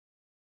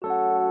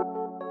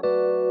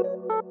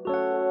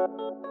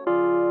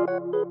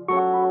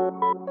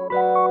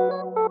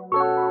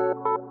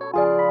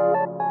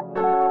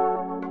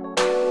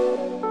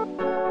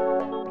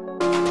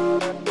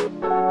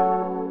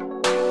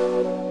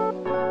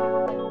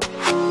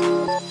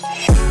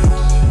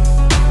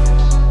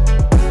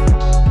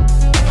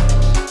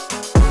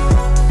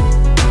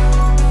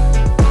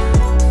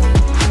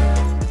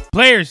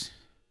players,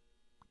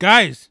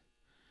 guys,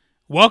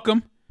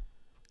 welcome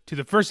to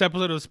the first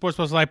episode of the Sports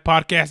Plus Life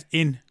podcast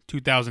in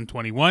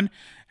 2021.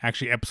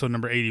 Actually, episode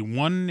number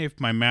 81, if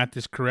my math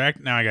is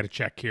correct. Now I got to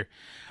check here.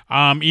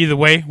 Either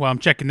way, while I'm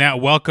checking that,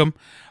 welcome.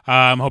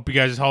 Hope you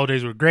guys'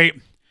 holidays were great.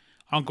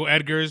 Uncle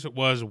Edgar's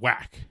was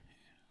whack.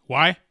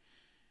 Why?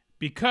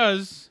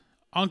 Because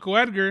Uncle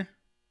Edgar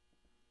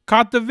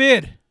caught the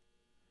vid.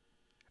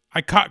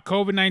 I caught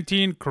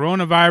COVID-19,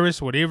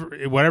 coronavirus,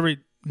 whatever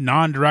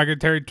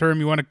non-derogatory term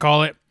you want to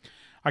call it.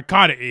 I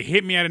caught it. It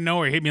hit me out of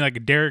nowhere. It hit me like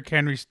a Derrick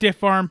Henry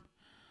stiff arm.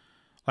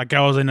 Like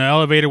I was in an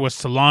elevator with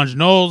Solange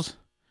Knowles.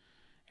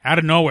 Out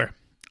of nowhere.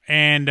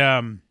 And,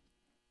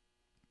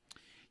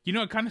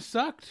 it kind of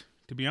sucked,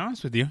 to be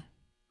honest with you.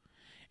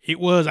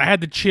 I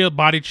had the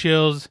body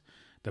chills.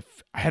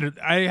 I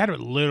had a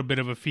little bit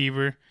of a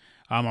fever.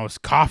 I was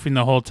coughing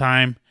the whole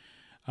time.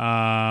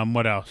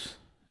 What else?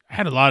 I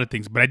had a lot of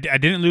things, but I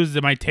didn't lose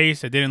my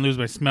taste. I didn't lose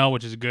my smell,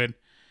 which is good.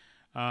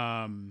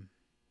 But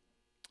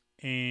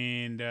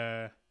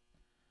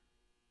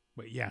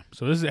yeah.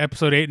 So this is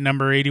episode 8,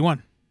 number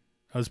 81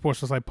 of the Sports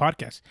Plus Life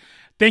podcast.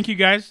 Thank you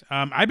guys.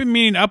 I've been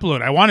meaning to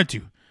upload. I wanted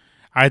to.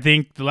 I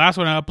think the last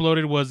one I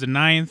uploaded was the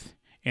 9th,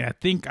 and I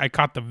think I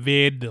caught the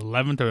vid the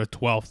 11th or the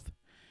 12th,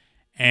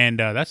 and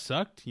that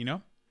sucked,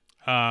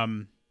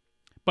 But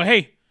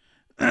hey,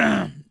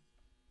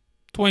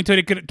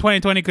 2020 could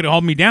have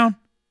held me down.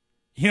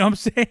 You know what I'm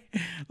saying?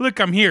 Look,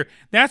 I'm here.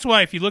 That's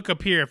why if you look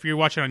up here, if you're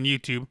watching on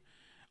YouTube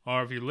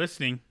or if you're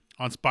listening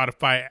on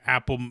Spotify,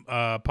 Apple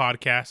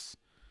Podcasts,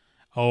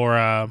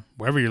 or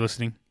wherever you're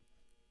listening,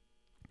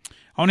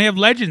 I only have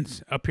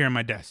legends up here on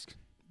my desk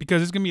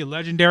because it's going to be a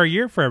legendary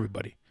year for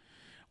everybody.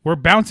 We're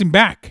bouncing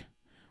back.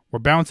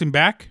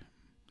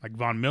 Like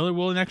Von Miller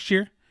will next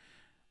year,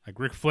 like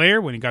Ric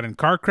Flair when he got in a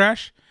car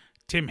crash,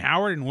 Tim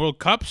Howard in World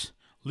Cups,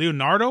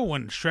 Leonardo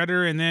when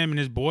Shredder and them and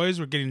his boys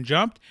were getting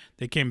jumped,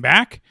 they came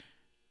back.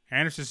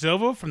 Anderson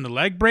Silva from the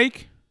leg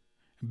break,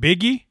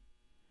 Biggie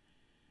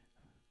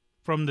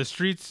from the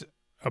streets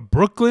of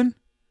Brooklyn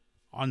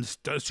on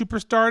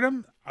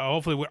superstardom.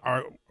 Hopefully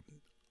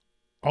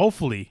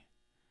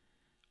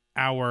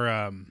our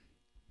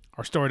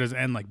story doesn't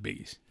end like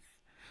Biggie's.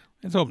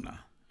 Let's hope not.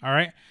 All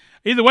right.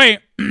 Either way,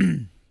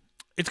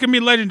 it's gonna be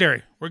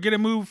legendary. We're gonna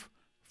move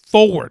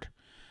forward.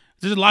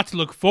 There's a lot to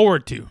look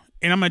forward to,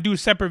 and I'm gonna do a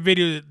separate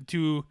video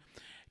to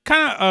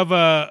kind of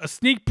a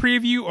sneak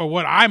preview or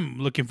what I'm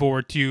looking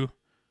forward to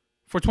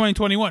for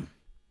 2021,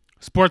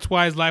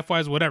 sports-wise,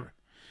 life-wise, whatever.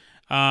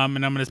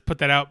 And I'm going to put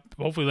that out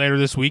hopefully later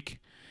this week.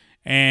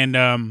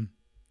 And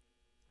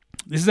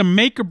this is a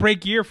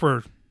make-or-break year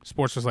for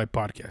Sports Plus Life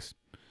podcast.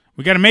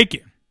 We got to make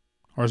it,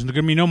 or there's going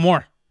to be no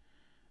more.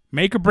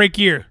 Make-or-break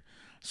year.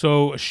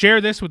 So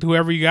share this with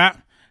whoever you got,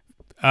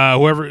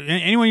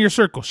 anyone in your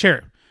circle, share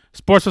it.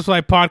 Sports Plus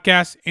Life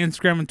podcast,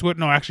 Instagram and Twitter.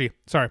 No, actually,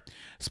 sorry.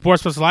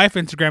 Sports Plus Life,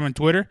 Instagram and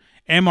Twitter.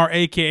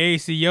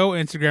 MRAKACO,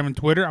 Instagram and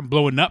Twitter. I'm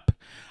blowing up.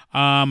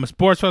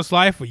 Sports Plus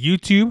Life with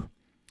YouTube,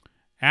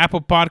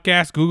 Apple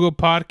Podcasts, Google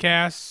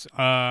Podcasts,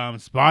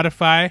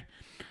 Spotify,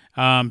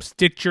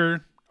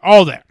 Stitcher,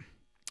 all that.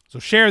 So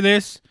share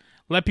this.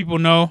 Let people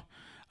know.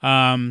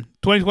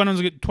 2021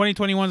 is going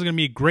to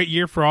be a great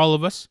year for all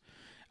of us.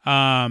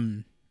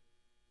 Hey,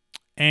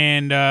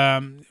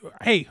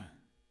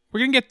 we're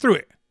going to get through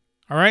it.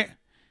 All right?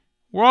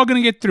 We're all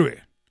going to get through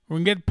it. We're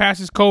going to get past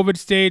this COVID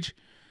stage.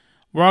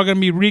 We're all going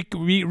to be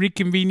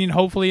reconvening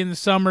hopefully in the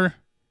summer.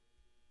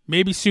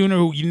 Maybe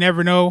sooner. You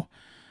never know.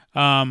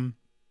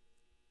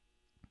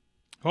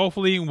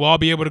 Hopefully we'll all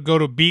be able to go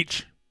to a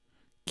beach.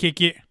 Kick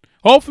it.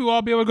 Hopefully we'll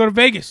all be able to go to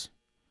Vegas.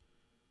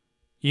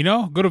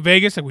 Go to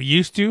Vegas like we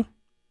used to.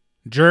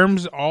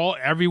 Germs all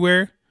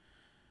everywhere.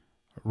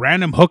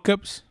 Random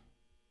hookups.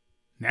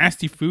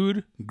 Nasty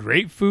food.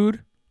 Great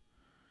food.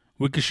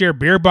 We could share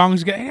beer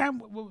bongs.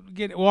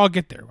 We'll all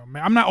get there.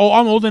 I'm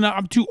old enough.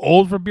 I'm too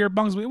old for beer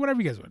bongs.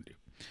 Whatever you guys want to do.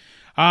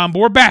 But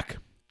we're back.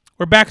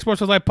 We're back, Sports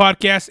Plus Life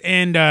podcast,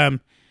 and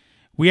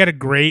we had a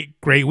great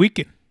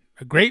weekend.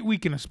 A great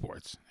weekend of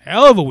sports.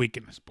 Hell of a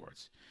weekend of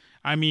sports.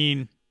 I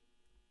mean,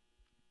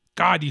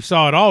 God, you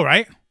saw it all,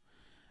 right?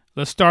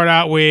 First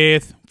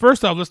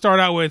off, let's start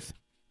out with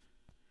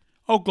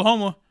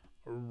Oklahoma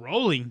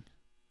rolling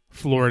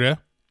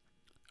Florida,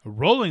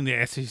 rolling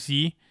the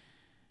SEC.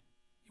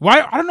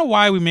 I don't know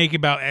why we make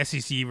about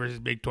SEC versus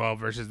Big 12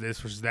 versus this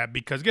versus that,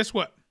 because guess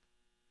what?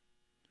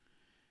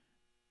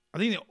 I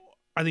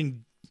think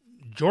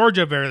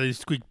Georgia barely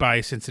squeaked by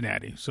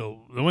Cincinnati,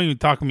 so don't even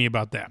talk to me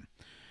about that.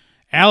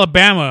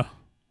 Alabama,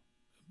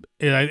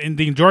 I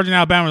think Georgia and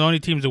Alabama are the only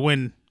teams to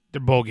win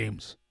their bowl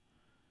games.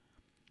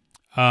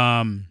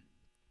 Ohio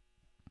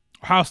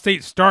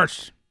State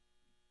starts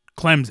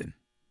Clemson.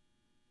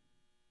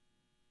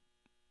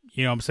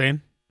 You know what I'm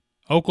saying?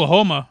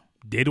 Oklahoma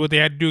did what they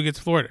had to do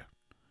against Florida.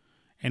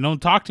 And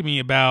don't talk to me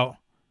about,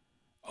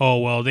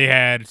 they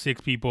had 6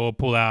 people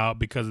pull out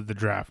because of the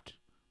draft.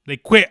 They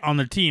quit on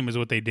their team is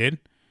what they did.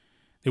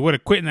 They would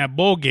have quit in that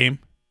bowl game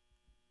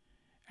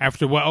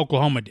after what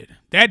Oklahoma did.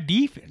 That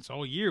defense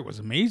all year was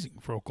amazing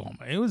for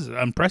Oklahoma. It was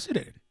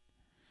unprecedented.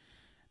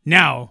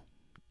 Now,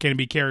 can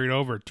be carried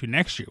over to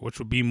next year, which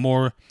would be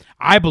more,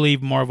 I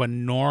believe, more of a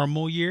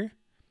normal year.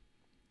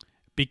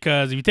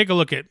 Because if you take a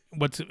look at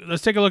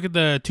let's take a look at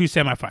the 2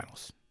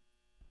 semifinals.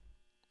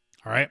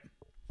 All right.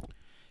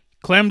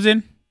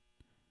 Clemson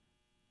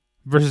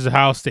versus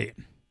Ohio State.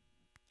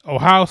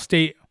 Ohio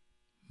State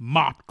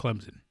mopped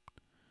Clemson.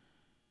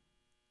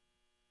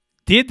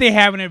 Did they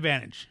have an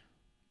advantage?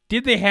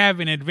 Did they have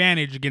an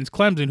advantage against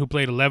Clemson, who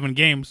played 11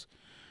 games,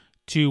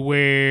 to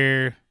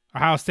where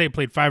Ohio State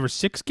played 5 or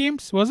 6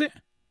 games? Was it?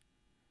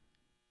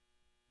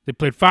 They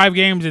played 5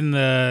 games in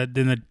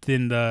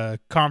the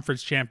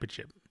conference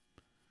championship.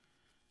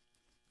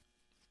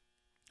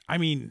 I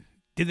mean,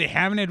 did they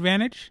have an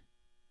advantage?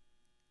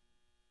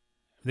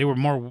 They were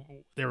more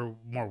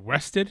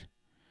rested.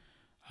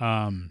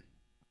 Not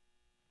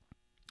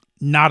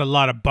a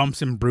lot of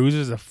bumps and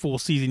bruises a full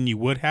season you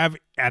would have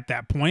at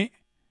that point.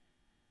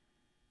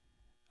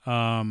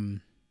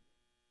 Did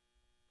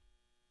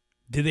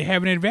they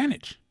have an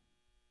advantage?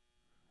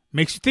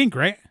 Makes you think,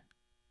 right?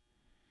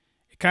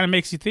 It kind of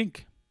makes you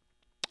think.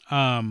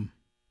 Will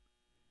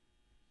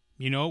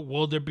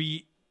there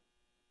be...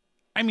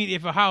 I mean,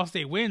 if Ohio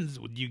State wins,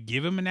 would you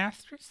give him an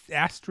asterisk?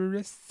 A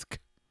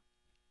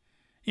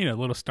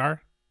little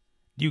star.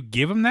 Do you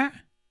give him that?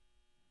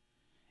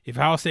 If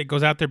Ohio State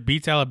goes out there,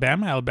 beats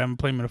Alabama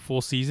play him in a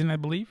full season, I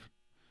believe.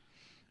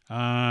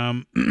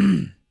 I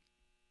don't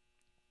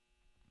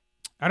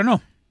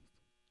know.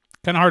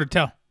 Kind of hard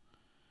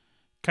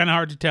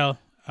to tell.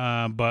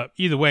 But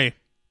either way,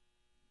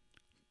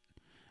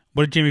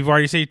 what did Jimmy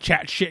Vardy say?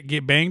 Chat shit,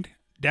 get banged.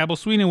 Dabo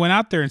Swinney went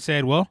out there and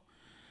said, well,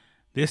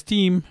 this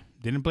team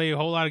didn't play a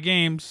whole lot of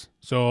games,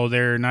 so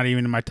they're not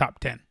even in my top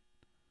 10.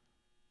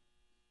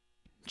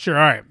 Sure,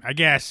 all right. I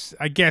guess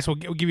we'll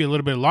give you a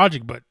little bit of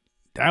logic, but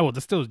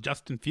that's still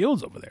Justin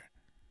Fields over there.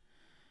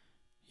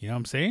 You know what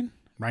I'm saying?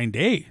 Ryan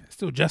Day, that's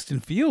still Justin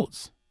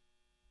Fields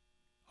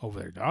over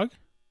there, dog.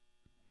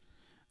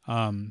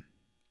 And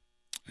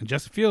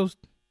Justin Fields,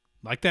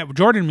 like that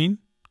Jordan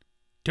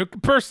took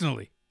it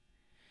personally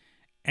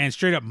and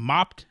straight up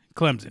mopped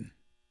Clemson.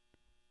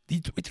 He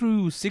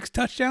threw 6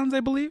 touchdowns, I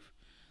believe.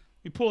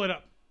 Let me pull it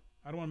up.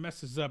 I don't want to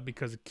mess this up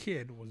because the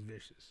kid was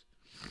vicious.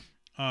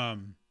 I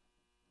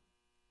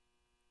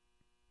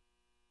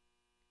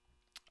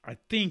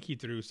think he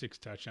threw 6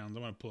 touchdowns.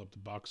 I'm going to pull up the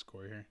box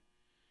score here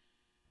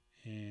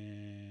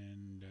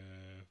and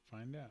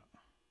find out.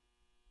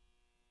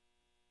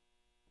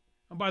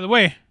 Oh, by the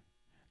way,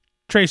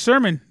 Trey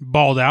Sermon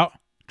balled out.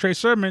 Trey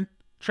Sermon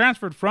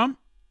transferred from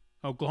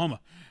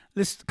Oklahoma.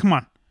 Come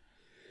on.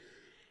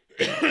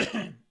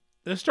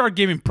 Let's start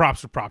giving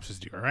props where props is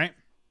due, all right?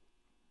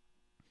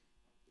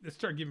 Let's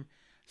start giving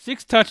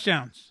 6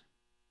 touchdowns,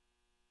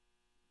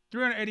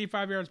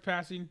 385 yards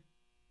passing,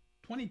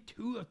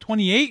 22 of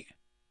 28.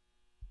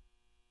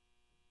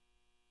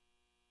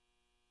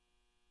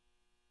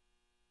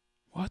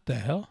 What the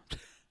hell?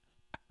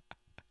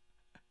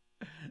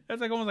 That's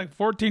like almost like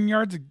 14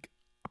 yards a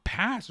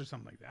pass or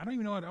something like that. I don't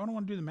even know. I don't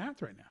want to do the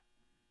math right now.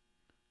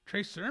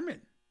 Trey Sermon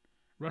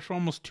rushed for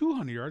almost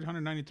 200 yards,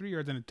 193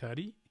 yards and a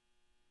tutty.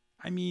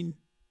 I mean,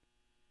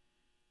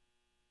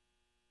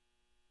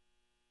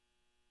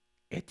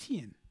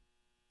 Etienne,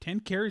 10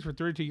 carries for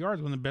 32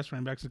 yards, one of the best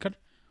running backs in the country.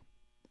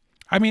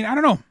 I mean, I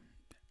don't know.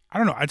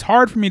 It's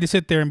hard for me to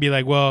sit there and be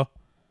like, well,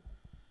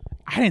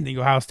 I didn't think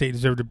Ohio State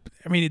deserved to.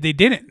 I mean, they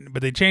didn't,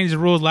 but they changed the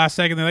rules last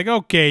second. They're like,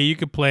 okay, you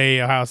could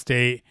play Ohio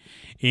State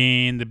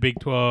in the Big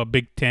 12,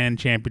 Big 10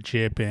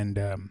 championship,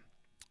 and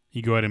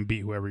you go ahead and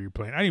beat whoever you're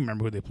playing. I don't even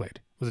remember who they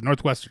played. Was it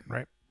Northwestern,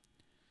 right?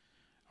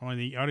 I don't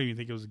even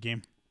think it was a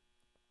game.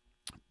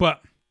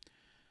 But,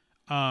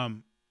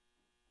 oh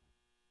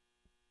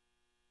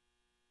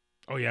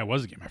yeah, it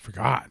was a game. I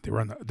forgot. They were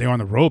on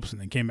the ropes and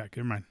then came back.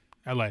 Never mind.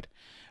 I lied.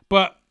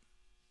 But,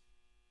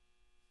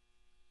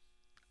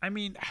 I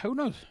mean, who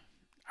knows?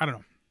 I don't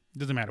know. It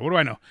doesn't matter. What do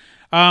I know?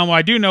 What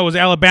I do know is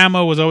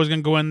Alabama was always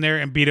going to go in there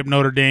and beat up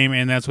Notre Dame,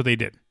 and that's what they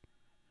did.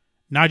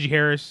 Najee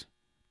Harris,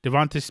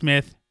 Devonta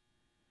Smith,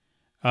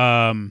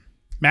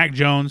 Mac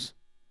Jones.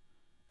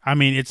 I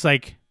mean, it's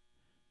a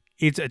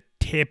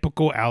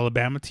typical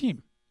Alabama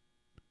team.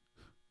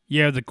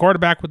 You have the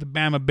quarterback with the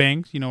Bama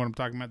bangs. You know what I'm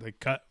talking about, the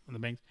cut on the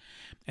bangs.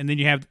 And then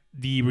you have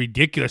the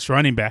ridiculous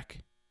running back.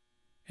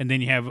 And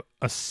then you have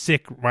a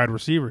sick wide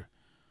receiver,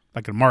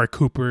 like Amari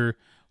Cooper,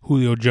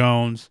 Julio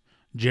Jones,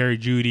 Jerry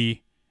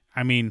Jeudy.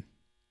 I mean,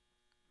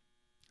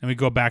 and we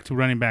go back to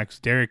running backs.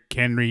 Derrick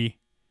Henry.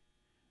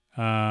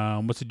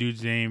 What's the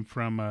dude's name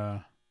from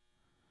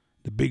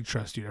the Big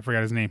Trust dude? I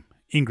forgot his name.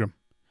 Ingram.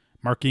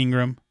 Mark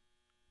Ingram.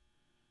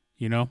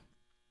 You know?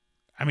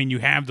 I mean, you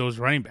have those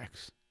running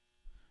backs.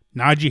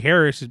 Najee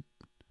Harris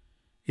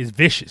is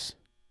vicious.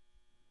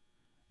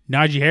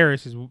 Najee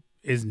Harris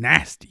is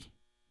nasty.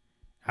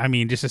 I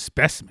mean, just a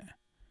specimen.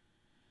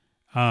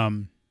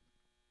 Devonta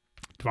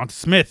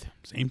Smith,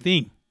 same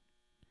thing.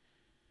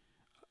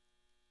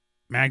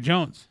 Mac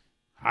Jones,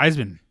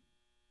 Heisman.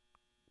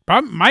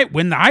 Probably might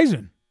win the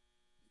Heisman.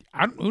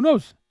 Who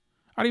knows?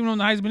 I don't even know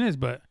what the Heisman is,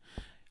 but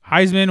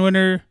Heisman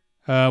winner.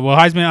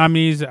 Heisman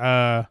nominees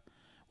was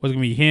going to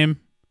be him,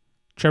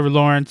 Trevor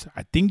Lawrence,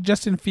 I think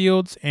Justin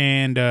Fields,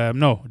 and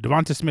no,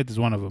 Devonta Smith is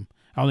one of them.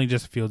 I don't think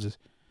Justin Fields is.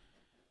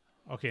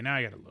 Okay, now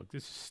I gotta look.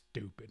 This is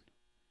stupid.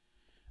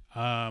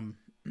 I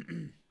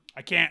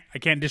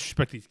can't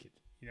disrespect these kids.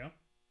 You know,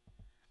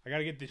 I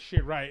gotta get this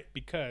shit right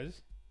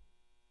because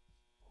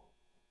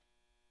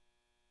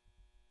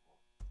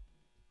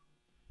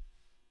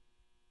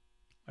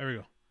there we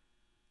go.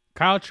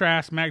 Kyle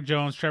Trask, Mac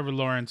Jones, Trevor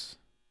Lawrence,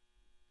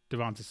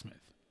 Devonta Smith,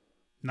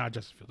 not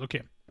Justin Fields.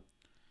 Okay.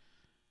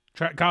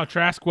 Kyle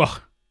Trask, well,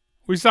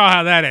 we saw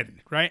how that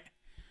ended, right?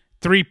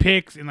 3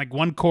 picks in like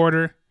one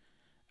quarter.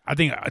 I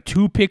think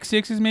 2 pick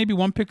sixes, maybe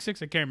 1 pick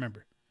six. I can't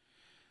remember.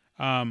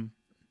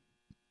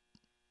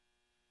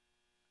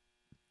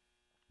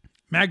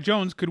 Mac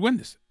Jones could win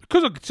this.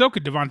 So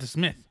could Devonta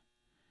Smith.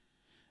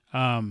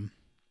 I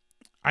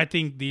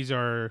think these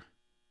are,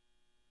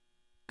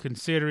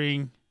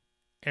 considering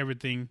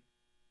everything.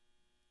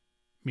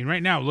 I mean,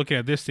 right now, looking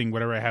at this thing,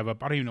 whatever I have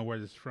up, I don't even know where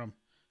this is from.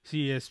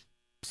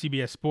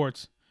 CBS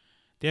Sports.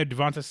 They have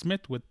Devonta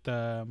Smith with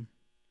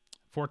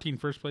 14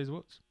 first place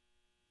votes.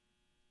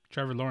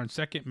 Trevor Lawrence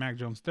second, Mac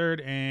Jones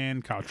third,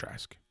 and Kyle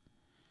Trask.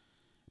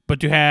 But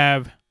to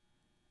have,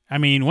 I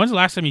mean, when's the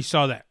last time you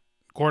saw that?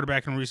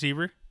 Quarterback and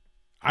receiver?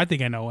 I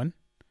think I know one.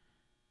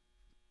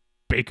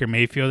 Baker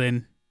Mayfield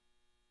and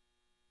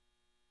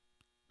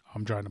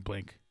I'm drawing a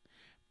blank.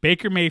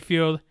 Baker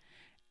Mayfield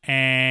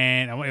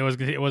and it was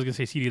gonna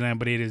say CeeDee Lamb,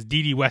 but it is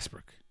D.D.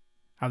 Westbrook.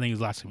 I think it was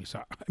the last time we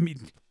saw. I mean,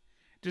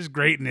 just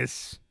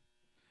greatness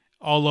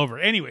all over.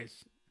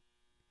 Anyways,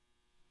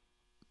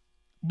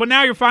 but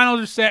now your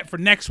finals are set for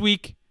next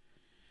week.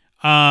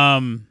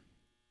 Alabama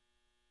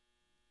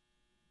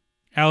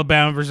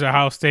versus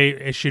Ohio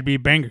State. It should be a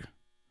banger.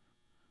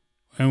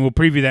 And we'll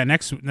preview that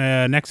next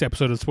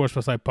episode of the Sports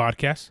Plus Life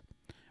podcast.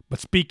 But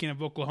speaking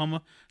of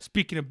Oklahoma,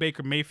 speaking of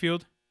Baker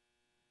Mayfield,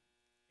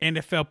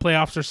 NFL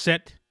playoffs are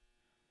set,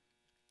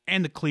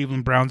 and the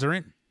Cleveland Browns are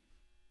in.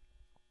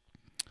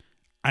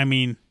 I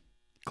mean,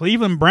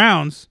 Cleveland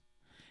Browns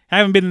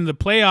haven't been in the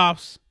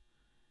playoffs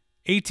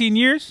 18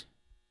 years.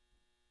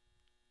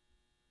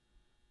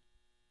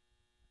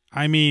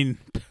 I mean,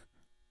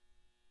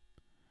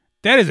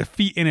 that is a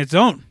feat in its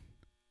own,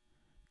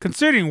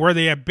 considering where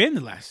they have been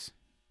the last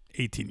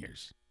 18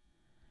 years.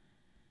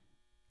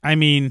 I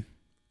mean,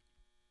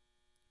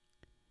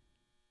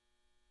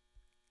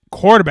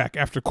 quarterback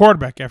after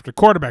quarterback after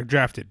quarterback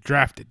drafted,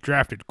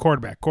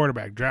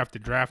 quarterback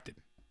drafted.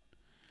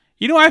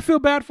 You know what I feel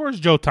bad for is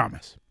Joe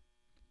Thomas.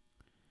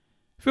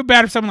 I feel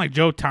bad for someone like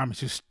Joe Thomas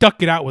who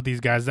stuck it out with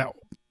these guys that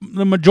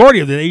the majority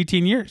of the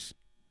 18 years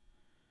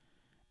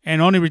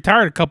and only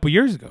retired a couple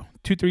years ago,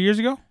 2-3 years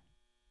ago.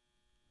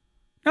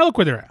 Now look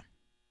where they're at.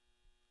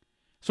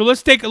 So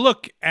let's take a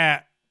look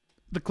at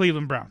the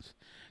Cleveland Browns.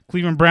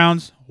 Cleveland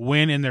Browns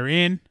win and they're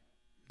in.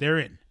 They're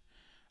in.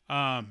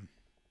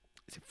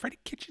 Is it Freddie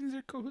Kitchens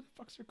their coach? Who the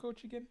fuck's their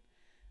coach again?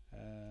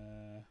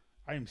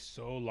 I am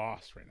so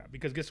lost right now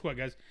because guess what,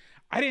 guys?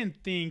 I didn't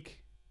think.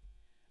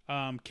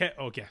 Kevin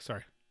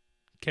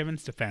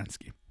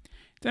Stefanski.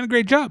 He's done a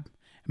great job.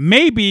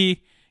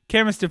 Maybe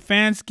Kevin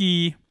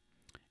Stefanski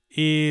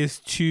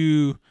is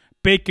to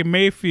Baker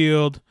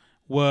Mayfield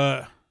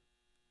what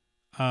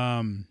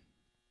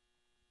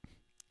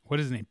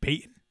is his name?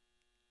 Peyton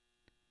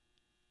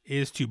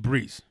is to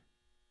Breeze.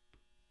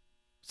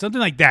 Something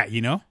like that,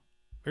 you know?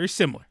 Very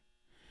similar.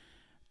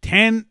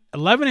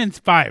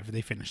 11-5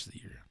 they finished the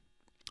year.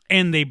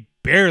 And they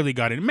barely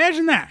got in.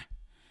 Imagine that.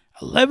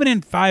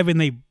 11-5 and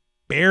they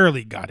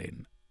barely got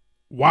in.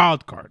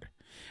 Wild card.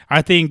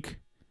 I think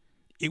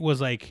it was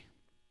like,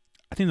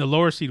 the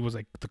lower seed was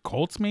like the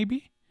Colts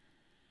maybe?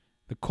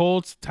 The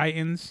Colts,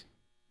 Titans.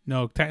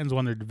 No, Titans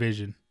won their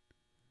division.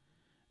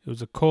 It was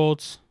the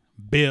Colts,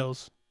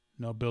 Bills.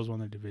 No, Bills won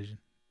their division.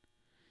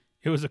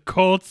 It was the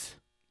Colts.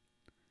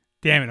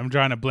 Damn it, I'm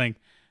drawing a blank.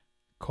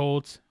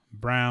 Colts,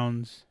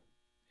 Browns.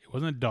 It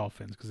wasn't the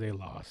Dolphins because they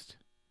lost.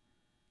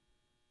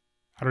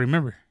 I don't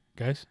remember,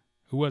 guys.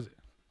 Who was it?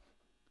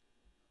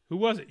 Who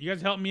was it? You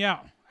guys help me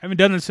out. I haven't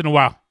done this in a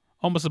while.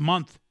 Almost a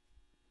month.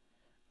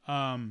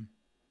 Yeah, I'm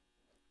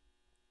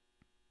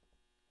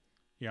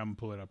going to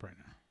pull it up right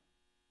now.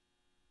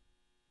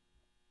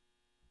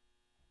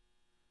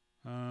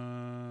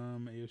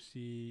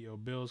 AFC,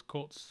 Bills,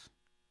 Colts.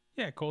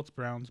 Yeah, Colts,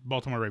 Browns,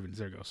 Baltimore Ravens.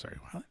 There you go. Sorry.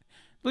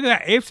 Look at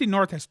that. AFC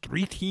North has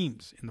 3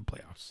 teams in the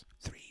playoffs.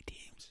 3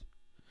 teams.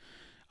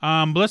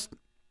 But let's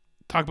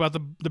talk about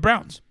the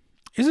Browns.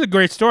 This is a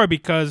great story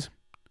because,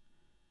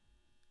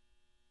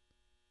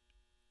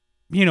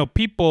 you know,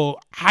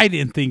 I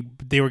didn't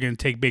think they were going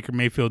to take Baker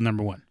Mayfield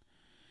number 1.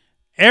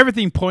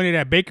 Everything pointed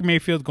at Baker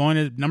Mayfield going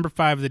to number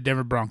 5 of the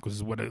Denver Broncos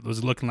is what it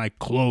was looking like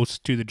close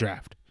to the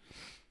draft.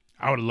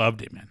 I would have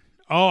loved it, man.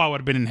 Oh, I would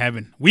have been in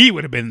heaven. We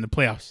would have been in the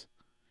playoffs.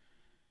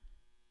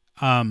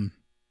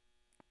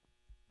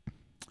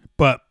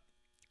 But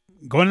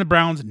going to the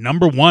Browns,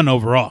 number 1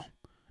 overall.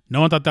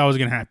 No one thought that was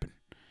going to happen.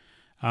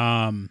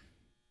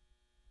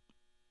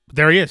 But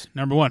there he is,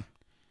 number 1.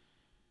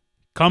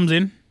 Comes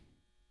in.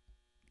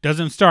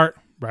 Doesn't start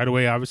right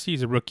away, obviously.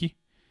 He's a rookie.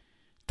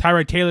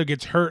 Tyrod Taylor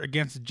gets hurt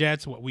against the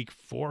Jets. Week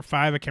 4 or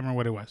 5? I can't remember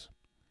what it was.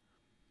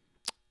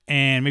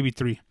 And maybe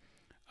 3.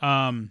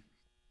 Comes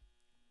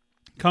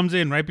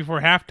in right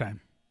before halftime.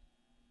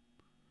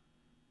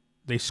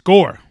 They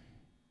score.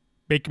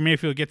 Baker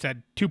Mayfield gets that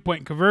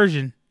 2-point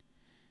conversion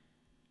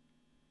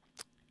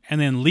and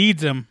then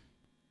leads them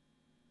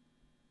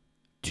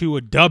to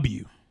a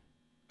W.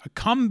 A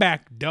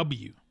comeback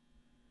W.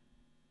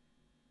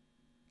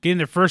 Getting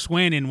their first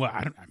win in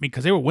what?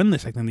 Because they were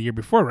winless like the year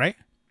before, right?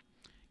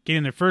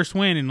 Getting their first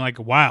win in like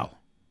a while.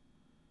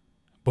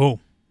 Boom.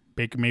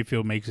 Baker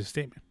Mayfield makes a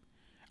statement.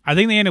 I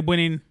think they end up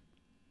winning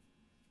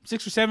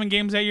 6 or 7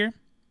 games that year.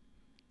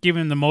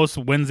 Given the most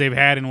wins they've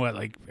had in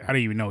I don't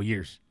even know,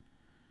 years.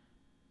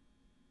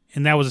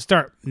 And that was a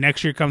start.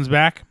 Next year comes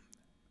back.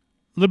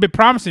 A little bit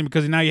promising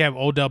because now you have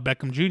Odell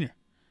Beckham Jr.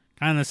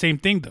 Kind of the same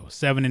thing though.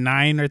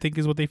 7-9, I think,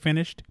 is what they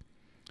finished.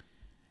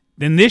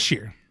 Then this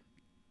year,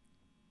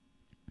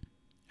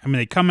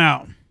 they come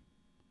out.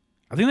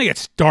 I think they get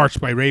starched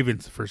by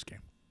Ravens the first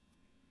game.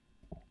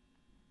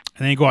 And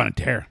then they go on a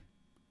tear.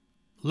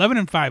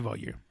 11-5 all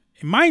year.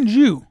 And mind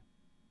you,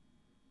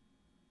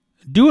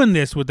 doing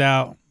this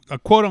without a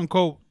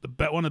quote-unquote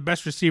one of the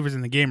best receivers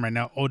in the game right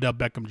now, Odell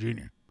Beckham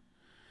Jr.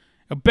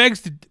 What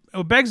begs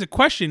the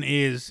question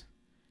is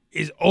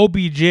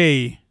OBJ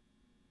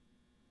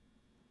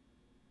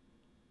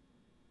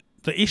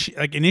the issue?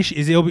 Like an issue?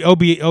 Is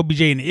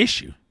OBJ an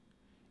issue?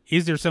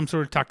 Is there some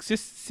sort of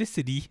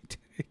toxicity?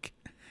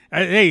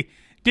 Hey,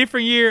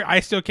 different year. I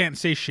still can't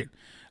say shit.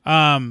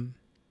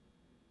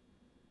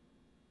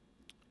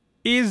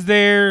 Is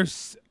there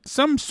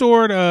some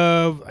sort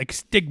of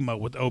stigma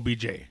with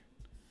OBJ?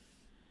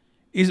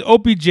 Is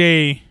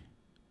OBJ?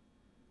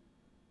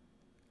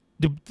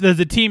 Did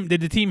the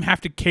team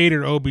have to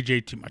cater to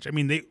OBJ too much?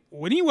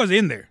 When he was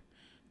in there,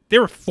 they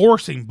were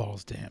forcing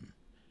balls to him.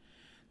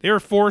 They were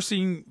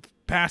forcing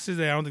passes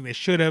that I don't think they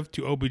should have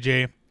to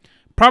OBJ,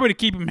 probably to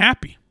keep him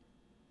happy.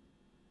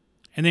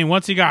 And then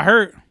once he got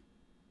hurt,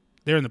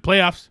 they're in the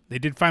playoffs. They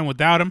did fine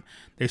without him.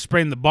 They're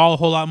spraying the ball a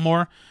whole lot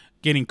more,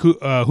 getting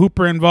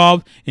Hooper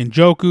involved,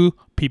 Njoku,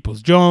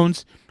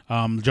 Peoples-Jones,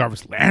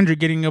 Jarvis Landry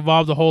getting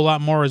involved a whole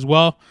lot more as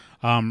well.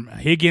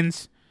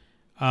 Higgins.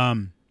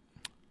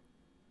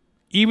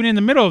 Even in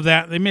the middle of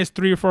that, they missed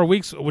 3 or 4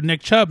 weeks with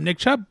Nick Chubb. Nick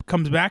Chubb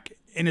comes back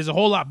and is a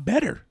whole lot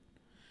better.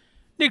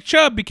 Nick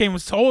Chubb became a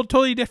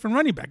totally different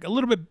running back, a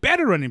little bit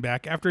better running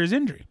back after his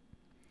injury.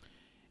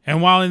 And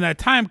while in that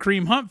time,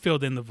 Kareem Hunt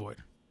filled in the void.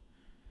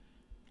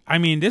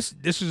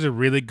 This is a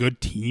really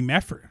good team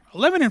effort.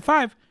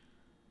 11-5.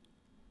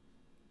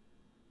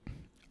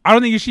 I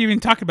don't think you should even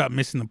talk about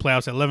missing the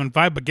playoffs at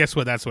 11-5, but guess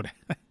what?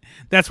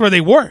 That's where they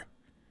were.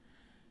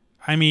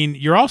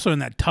 You're also in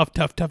that tough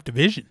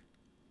division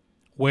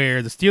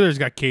where the Steelers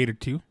got catered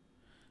to.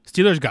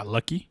 Steelers got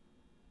lucky.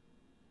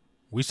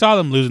 We saw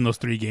them losing those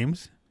 3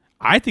 games.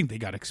 I think they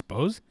got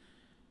exposed.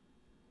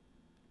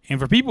 And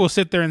for people to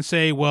sit there and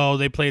say, well,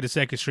 they played a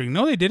second string.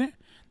 No, they didn't.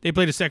 They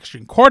played a second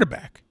string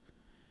quarterback.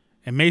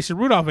 And Mason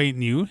Rudolph ain't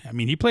new.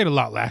 He played a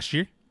lot last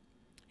year.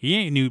 He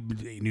ain't new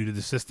to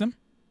the system.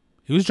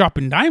 He was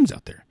dropping dimes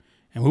out there.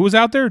 And who was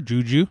out there?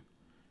 Juju,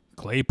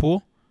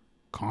 Claypool,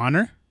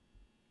 Connor.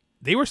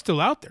 They were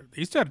still out there.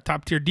 They still had a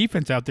top-tier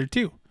defense out there,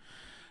 too.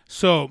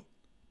 So,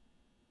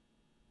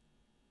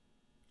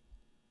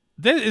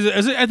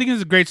 I think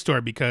it's a great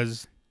story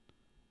because,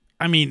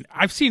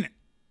 I've seen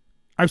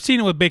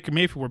it with Baker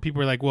Mayfield where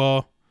people are like,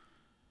 well,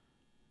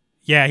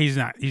 yeah, he's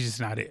just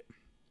not it.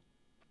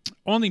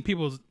 Only thing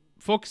people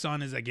focus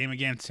on is that game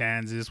against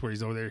Kansas where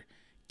he's over there,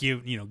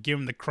 give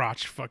him the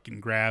crotch fucking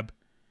grab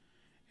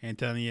and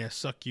telling him, yeah,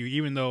 suck you.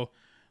 Even though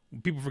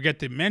people forget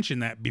to mention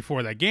that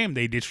before that game,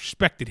 they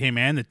disrespected him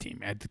and the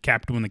team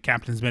when the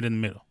captains met in the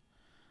middle.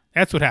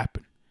 That's what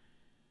happened.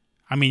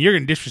 You're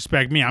going to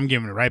disrespect me. I'm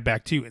giving it right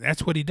back to you. And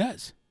that's what he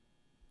does.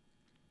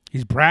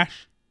 He's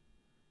brash.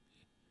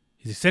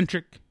 He's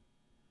eccentric.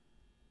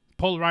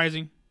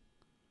 Polarizing.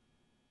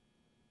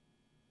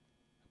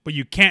 But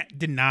you can't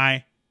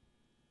deny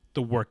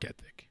the work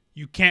ethic.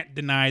 You can't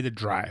deny the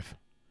drive.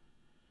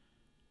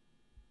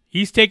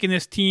 He's taking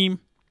this team,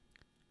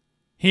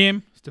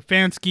 him,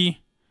 Stefanski,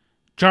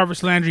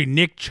 Jarvis Landry,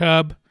 Nick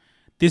Chubb.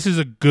 This is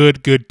a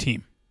good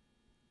team.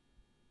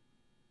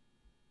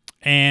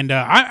 And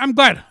I'm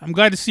glad. I'm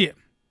glad to see it.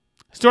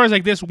 Stories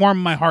like this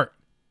warm my heart.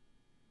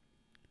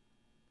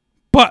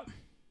 But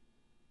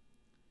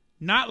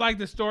not like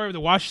the story of the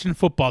Washington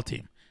football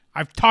team.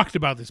 I've talked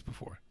about this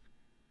before.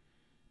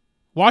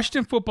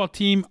 Washington football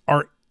team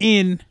are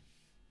in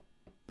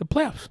the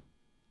playoffs.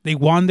 They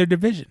won their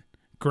division.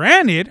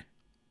 Granted,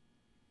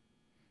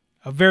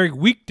 a very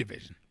weak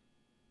division.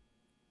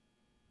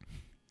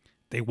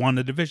 They won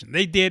the division.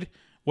 They did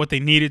what they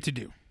needed to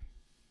do.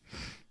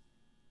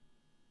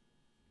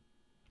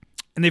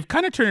 And they've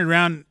kind of turned it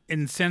around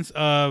in the sense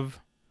of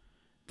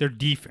their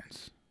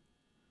defense.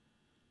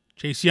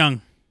 Chase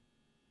Young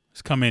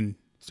has come in,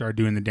 started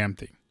doing the damn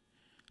thing.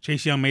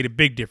 Chase Young made a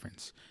big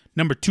difference.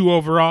 Number 2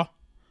 overall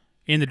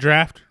in the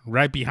draft,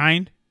 right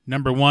behind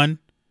number 1.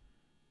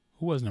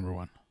 Who was number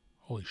 1?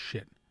 Holy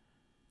shit.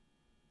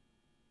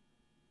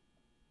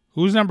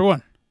 Who's number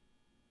one?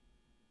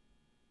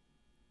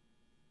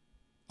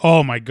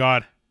 Oh, my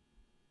God.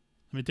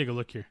 Let me take a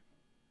look here.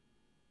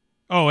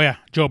 Oh, yeah.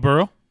 Joe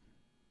Burrow.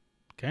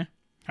 Okay.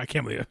 I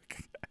can't believe it.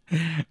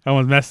 I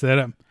almost messed that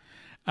up.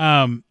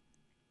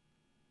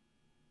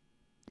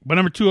 But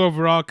number 2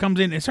 overall comes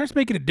in and starts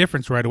making a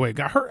difference right away.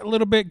 Got hurt a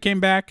little bit, came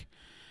back.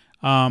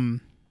 But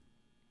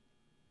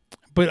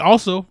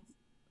also,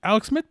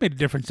 Alex Smith made a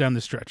difference down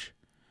the stretch.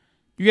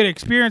 You get an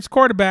experienced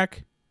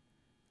quarterback.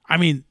 I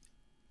mean,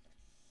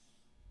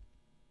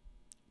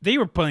 they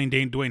were playing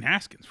Dwayne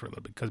Haskins for a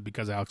little bit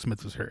because Alex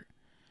Smith was hurt.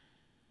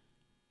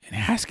 And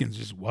Haskins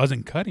just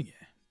wasn't cutting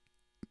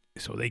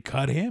it. So they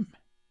cut him.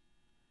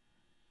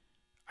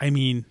 I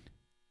mean,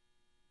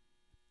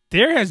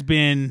 there has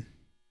been...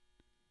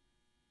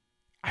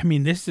 I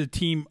mean, this is a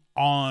team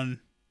who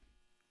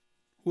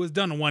has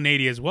done a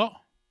 180 as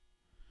well.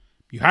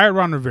 You hired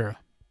Ron Rivera.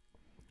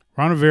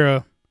 Ron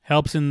Rivera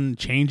helps in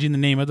changing the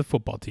name of the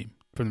football team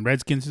from the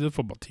Redskins to the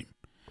football team.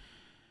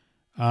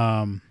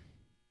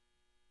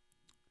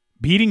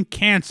 Beating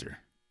cancer.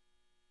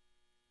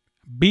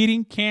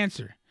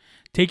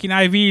 Taking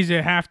IVs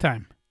at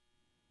halftime.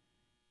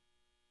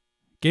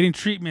 Getting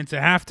treatments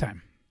at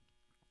halftime.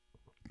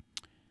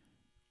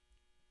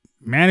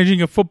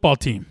 Managing a football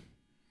team,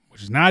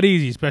 which is not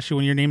easy,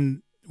 especially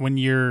when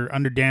you're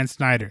under Dan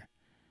Snyder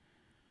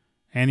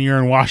and you're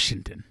in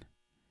Washington.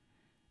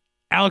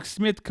 Alex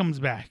Smith comes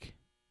back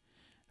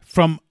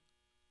from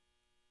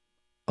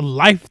a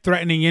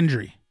life-threatening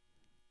injury,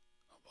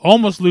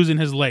 almost losing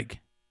his leg.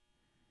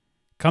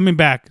 Coming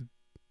back,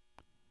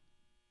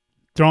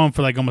 throwing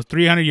for like almost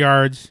 300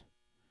 yards.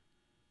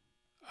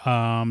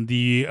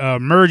 The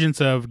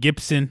emergence of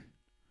Gibson,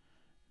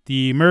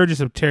 the emergence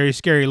of Terry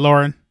Scary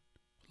Lauren,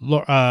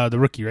 the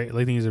rookie, right? I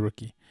think he's a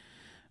rookie.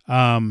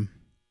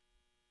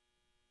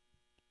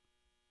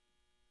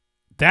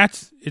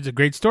 It's a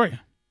great story.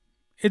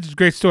 It's a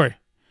great story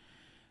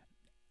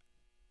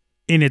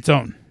in its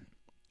own.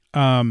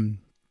 That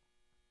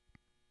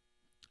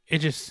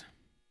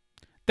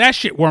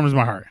shit warms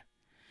my heart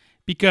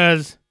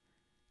because,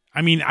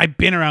 I mean, I've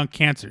been around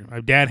cancer.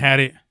 My dad had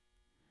it.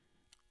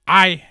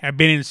 I have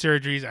been in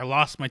surgeries. I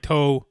lost my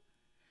toe.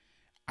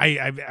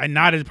 I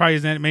not as probably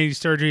as many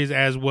surgeries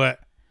as what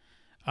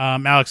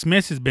Alex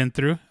Smith has been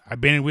through.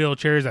 I've been in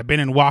wheelchairs. I've been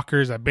in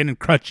walkers. I've been in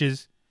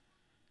crutches.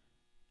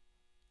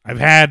 I've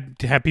had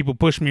to have people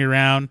push me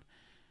around.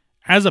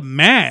 As a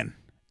man,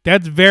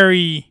 that's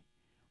very...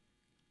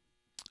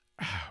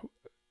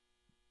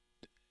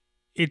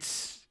 It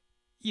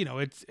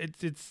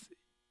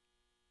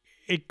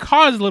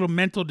caused a little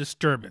mental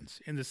disturbance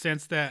in the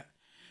sense that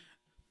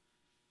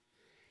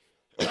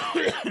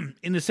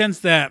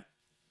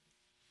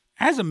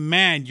as a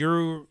man,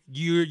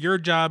 your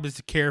job is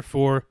to care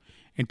for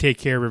and take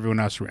care of everyone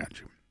else around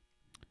you.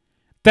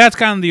 That's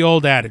kind of the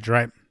old adage,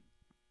 right?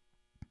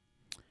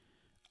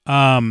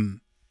 It's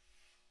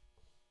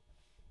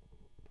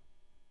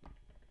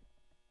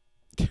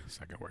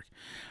not gonna work.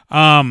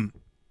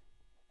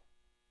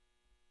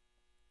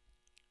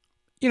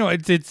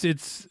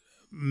 It's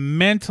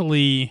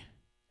mentally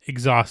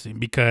exhausting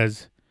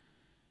because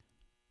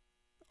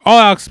all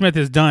Alex Smith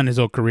has done his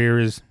whole career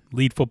is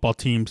lead football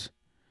teams.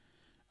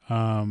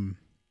 Be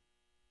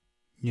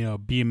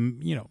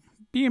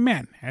a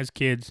man, has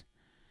kids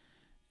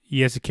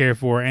he has to care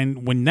for,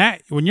 and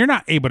when you're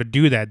not able to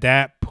do that,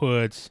 that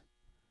puts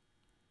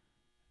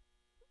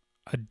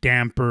a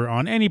damper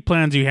on any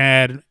plans you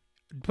had.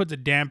 It puts a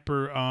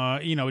damper,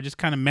 it just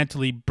kind of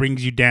mentally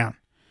brings you down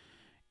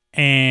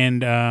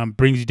and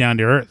brings you down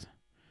to earth.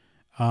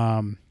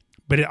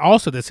 But it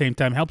also at the same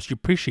time helps you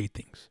appreciate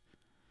things.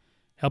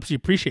 Helps you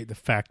appreciate the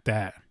fact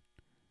that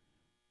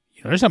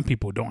there's some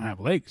people who don't have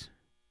legs.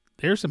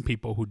 There's some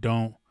people who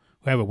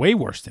have it way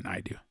worse than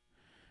I do.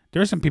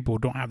 There are some people who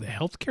don't have the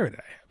health care that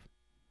I have.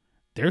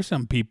 There are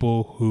some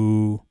people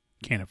who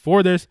can't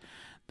afford this.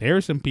 There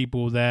are some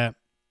people that,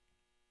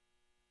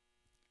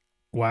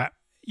 when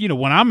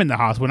I'm in the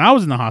hospital, when I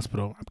was in the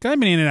hospital, I've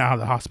been in and out of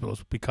the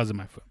hospitals because of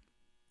my foot.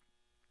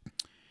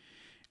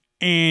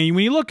 And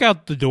when you look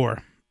out the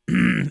door,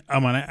 I'm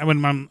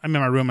in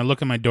my room, I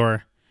look at my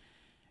door,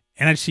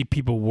 and I just see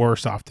people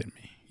worse off than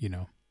me,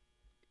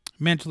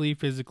 mentally,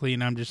 physically,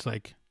 and I'm just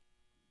like,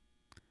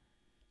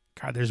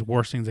 God, there's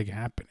worse things that can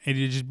happen. And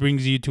it just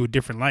brings you to a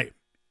different light.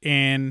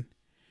 And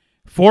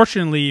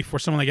fortunately for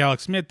someone like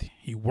Alex Smith,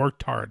 he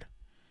worked hard.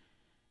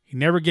 He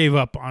never gave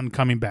up on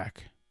coming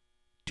back.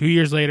 2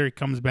 years later, he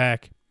comes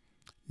back.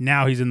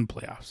 Now he's in the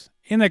playoffs.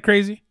 Isn't that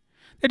crazy?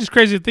 That's just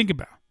crazy to think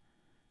about.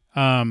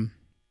 And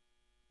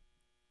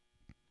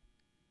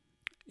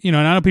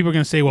I know people are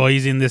going to say, well,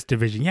 he's in this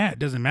division. Yeah, it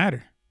doesn't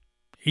matter.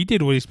 He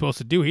did what he's supposed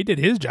to do. He did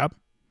his job.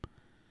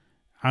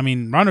 I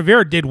mean, Ron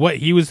Rivera did what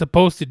he was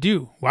supposed to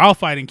do while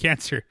fighting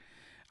cancer.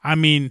 I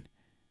mean,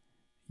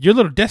 your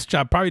little desk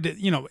job probably did,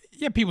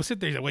 people sit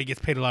there and say, well, he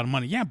gets paid a lot of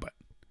money. Yeah, but,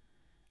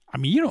 I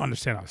mean, you don't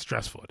understand how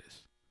stressful it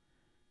is.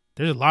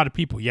 There's a lot of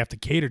people you have to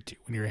cater to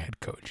when you're a head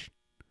coach.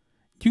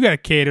 You got to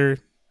cater.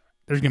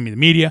 There's going to be the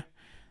media.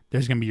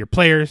 There's going to be your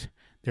players.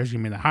 There's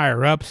going to be the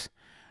higher-ups.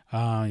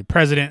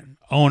 president,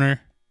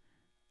 owner,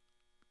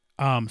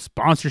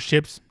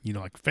 sponsorships,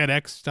 like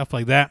FedEx, stuff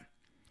like that.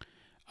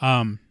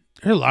 There's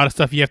a lot of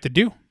stuff you have to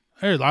do.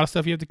 There's a lot of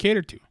stuff you have to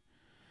cater to.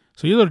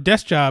 So your little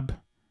desk job,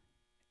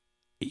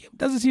 it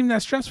doesn't seem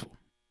that stressful.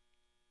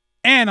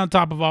 And on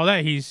top of all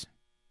that, he's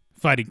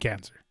fighting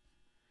cancer.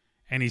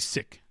 And he's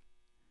sick.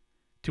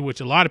 To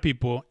which a lot of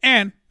people,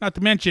 and not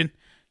to mention,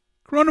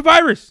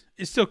 coronavirus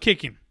is still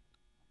kicking.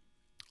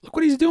 Look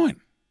what he's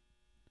doing.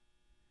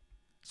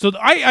 So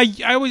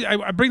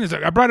I bring this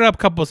up. I brought it up a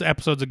couple of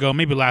episodes ago,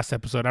 maybe last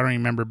episode. I don't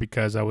even remember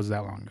because I was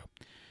that long ago.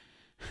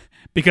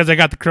 Because I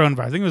got the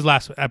coronavirus. I think it was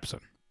last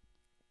episode.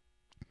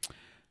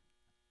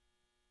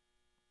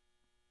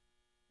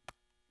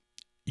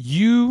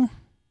 You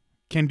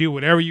can do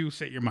whatever you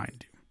set your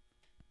mind to.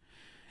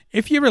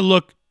 If you ever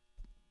look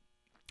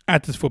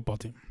at this football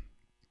team,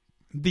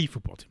 the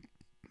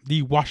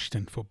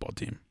Washington football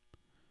team,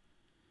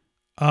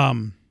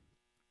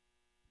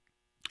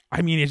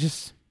 it's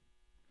just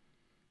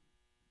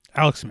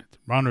Alex Smith,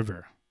 Ron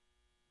Rivera,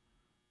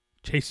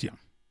 Chase Young,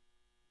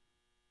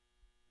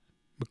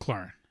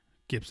 McLaurin,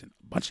 Gibson,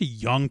 a bunch of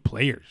young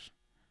players.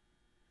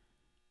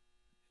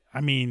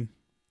 If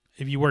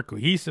you work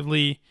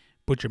cohesively,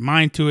 put your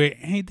mind to it,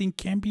 anything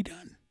can be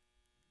done.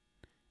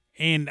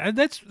 And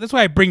that's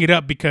why I bring it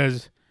up,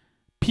 because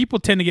people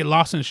tend to get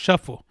lost in the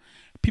shuffle.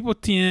 People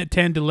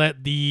tend to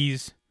let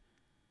these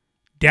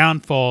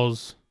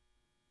downfalls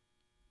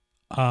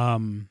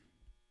become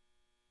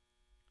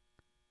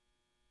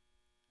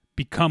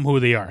who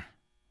they are.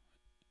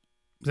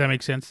 Does that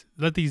make sense?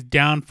 Let these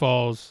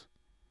downfalls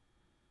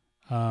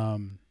what's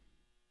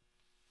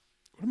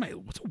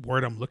a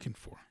word I'm looking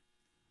for?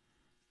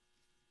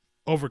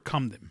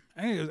 Overcome them.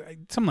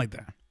 Something like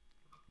that.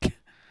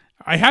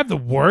 I have the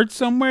word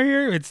somewhere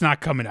here. It's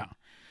not coming out.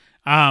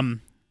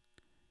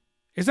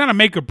 It's not a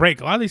make or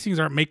break. A lot of these things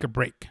aren't make or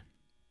break.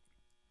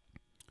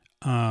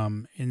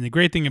 And the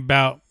great thing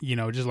about,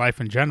 just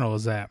life in general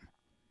is that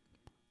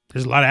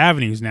there's a lot of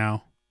avenues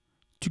now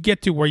to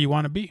get to where you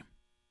want to be.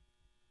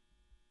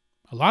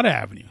 A lot of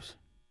avenues.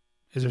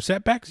 Is there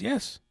setbacks?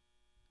 Yes.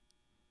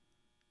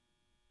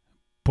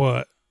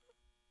 But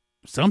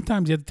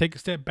sometimes you have to take a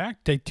step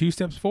back, take 2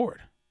 steps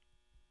forward.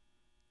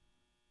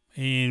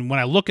 And when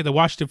I look at the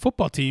Washington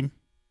football team,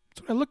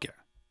 that's what I look at.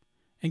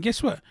 And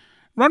guess what?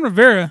 Ron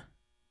Rivera,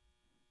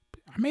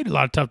 I made a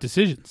lot of tough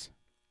decisions.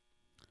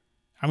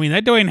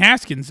 That Dwayne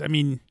Haskins,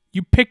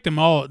 you picked them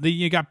all.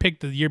 You got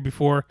picked the year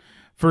before,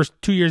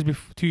 2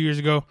 years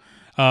ago,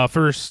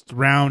 first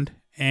round.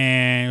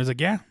 And it was like,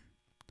 yeah.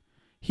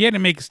 He had to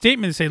make a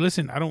statement and say,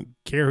 listen, I don't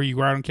care who you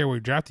are. I don't care where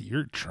you're drafted.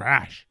 You're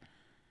trash.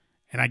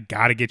 And I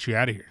got to get you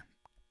out of here.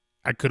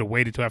 I could have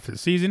waited till after the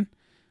season.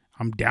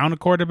 I'm down a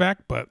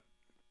quarterback, but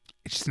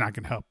it's just not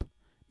going to help.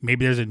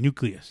 Maybe there's a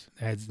nucleus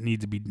that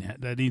needs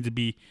to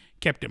be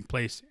kept in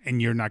place,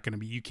 and you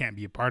can't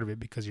be a part of it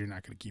because you're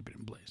not going to keep it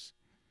in place.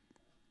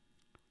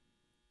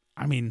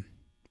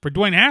 For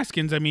Dwayne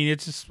Haskins,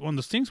 it's just one of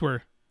those things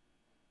where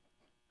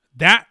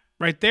that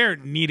right there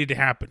needed to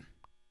happen.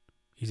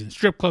 He's in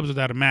strip clubs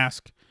without a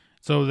mask.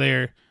 So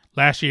there,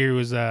 last year he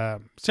was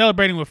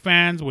celebrating with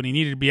fans when he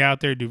needed to be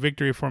out there, do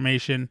victory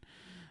formation.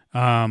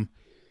 You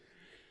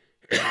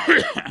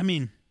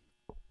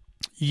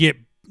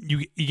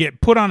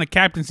get put on a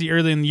captaincy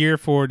early in the year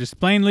for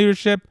displaying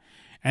leadership,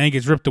 and it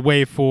gets ripped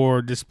away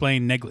for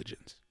displaying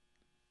negligence.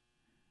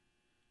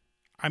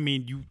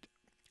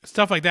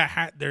 Stuff like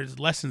that. There's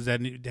lessons that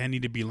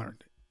need to be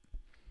learned,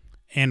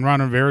 and Ron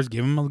Rivera's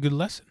giving him a good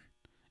lesson,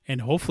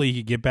 and hopefully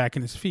he can get back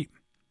in his feet.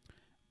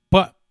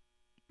 But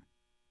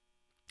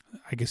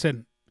like I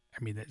said, I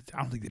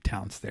don't think the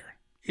talent's there.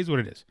 Is what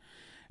it is.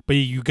 But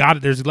you got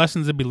it. There's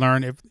lessons to be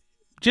learned.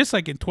 Just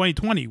like in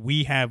 2020,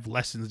 we have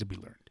lessons to be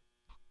learned.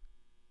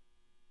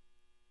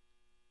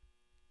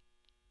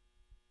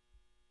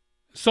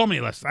 So many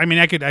lessons. I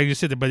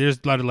just sit there, but there's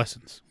a lot of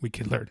lessons we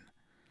could learn.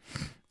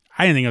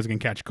 I didn't think I was going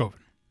to catch COVID.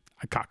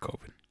 I caught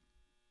COVID.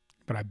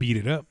 But I beat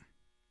it up.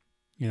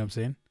 You know what I'm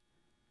saying?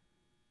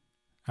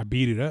 I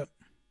beat it up.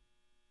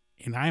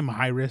 And I am a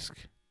high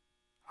risk.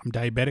 I'm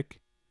diabetic.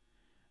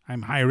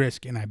 I'm high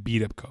risk, and I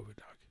beat up COVID,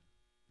 dog.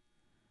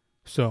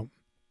 So,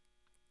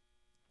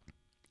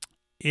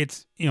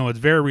 it's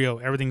very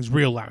real. Everything's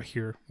real out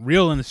here.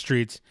 Real in the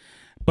streets.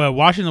 But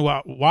watching the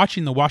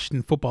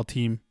Washington football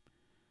team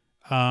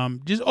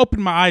just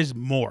opened my eyes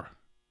more.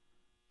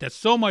 That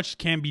so much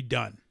can be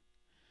done.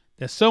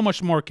 That so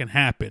much more can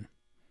happen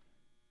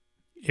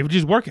if we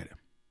just work at it.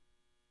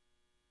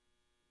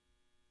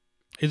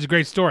 It's a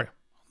great story.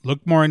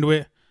 Look more into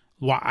it.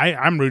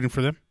 I'm rooting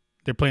for them.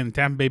 They're playing the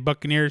Tampa Bay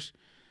Buccaneers.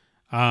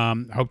 I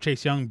hope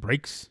Chase Young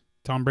breaks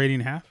Tom Brady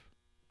in half.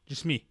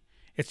 Just me.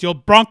 It's the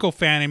old Bronco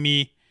fan in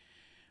me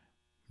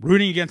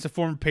rooting against a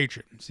former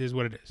Patriot. This is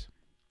what it is.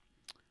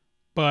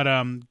 But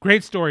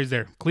great stories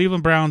there.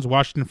 Cleveland Browns,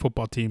 Washington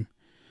football team.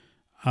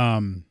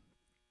 Amazing.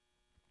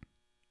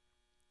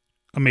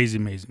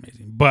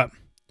 But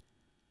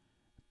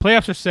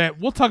playoffs are set.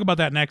 We'll talk about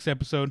that next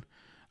episode.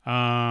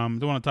 Don't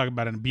want to talk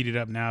about it and beat it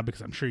up now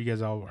because I'm sure you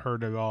guys all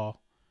heard it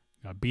all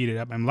Got beat it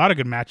up. And a lot of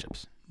good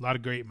matchups. A lot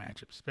of great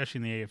matchups, especially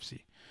in the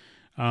AFC.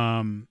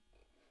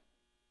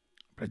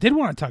 But I did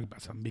want to talk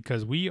about something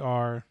because we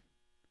are.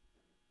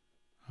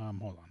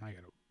 Hold on, I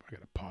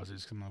gotta pause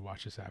this because I'm gonna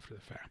watch this after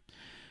the fact.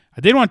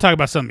 I did want to talk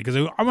about something because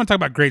I want to talk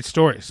about great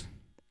stories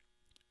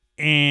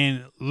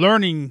and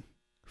learning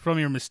from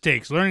your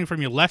mistakes, learning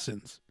from your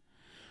lessons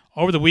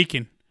over the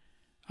weekend.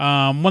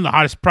 One of the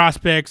hottest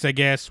prospects, I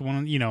guess,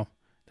 the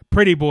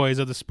pretty boys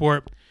of the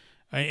sport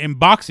in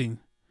boxing.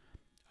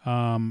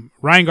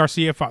 Ryan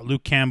Garcia fought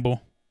Luke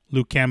Campbell.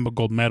 Luke Campbell,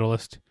 gold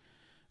medalist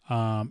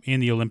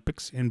in the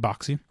Olympics in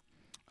boxing.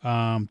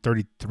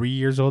 33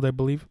 years old, I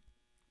believe.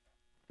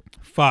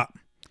 Fought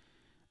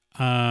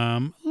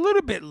a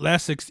little bit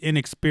less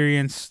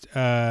inexperienced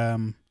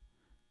fighter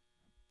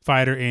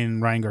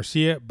in Ryan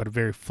Garcia, but a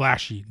very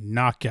flashy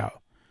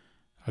knockout.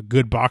 A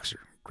good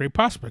boxer. Great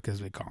prospect, as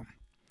they call him.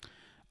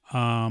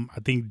 I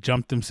think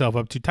jumped himself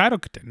up to title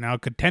contender. Now a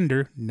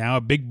contender, now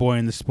a big boy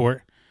in the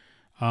sport.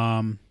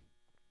 Ryan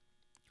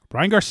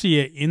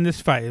Garcia in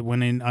this fight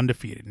went in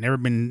undefeated.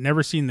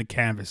 Never seen the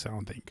canvas, I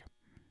don't think.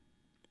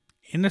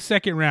 In the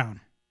second round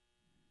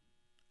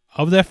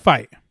of that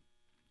fight,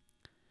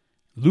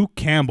 Luke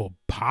Campbell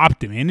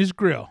popped him in his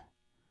grill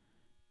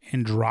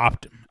and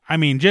dropped him. I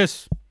mean,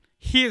 just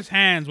his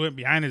hands went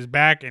behind his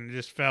back and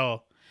just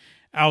fell.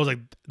 I was like,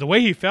 the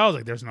way he fell, I was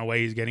like, there's no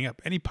way he's getting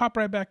up. And he popped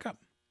right back up.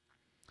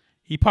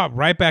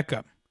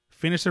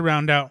 Finished the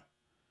round out.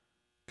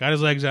 Got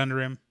his legs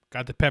under him.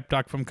 Got the pep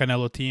talk from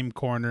Canelo team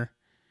corner.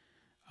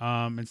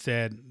 And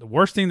said, the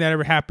worst thing that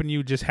ever happened to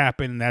you just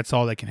happened, and that's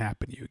all that can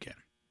happen to you again.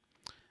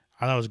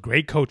 I thought it was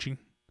great coaching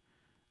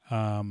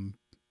from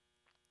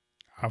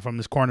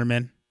this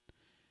cornerman.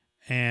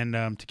 And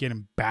to get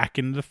him back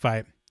into the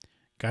fight.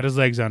 Got his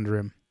legs under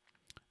him.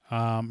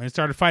 And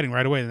started fighting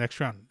right away in the next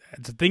round.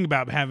 It's the thing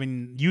about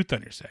having youth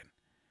on your side.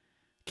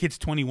 Kid's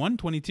 21,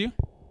 22.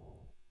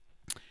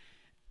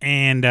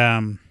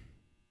 And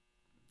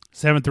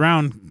seventh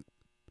round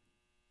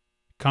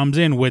comes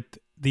in with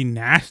the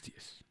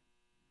nastiest.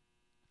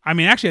 I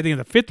mean, actually, I think in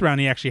the fifth round,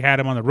 he actually had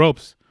him on the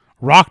ropes,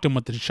 rocked him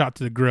with the shot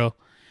to the grill.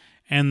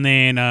 And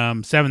then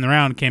seventh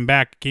round came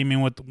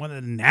in with one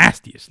of the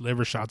nastiest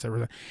liver shots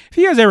ever. If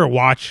you guys ever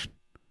watch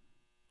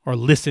or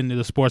listen to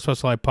the Sports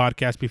Hustle Live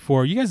podcast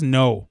before, you guys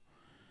know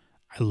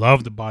I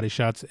love the body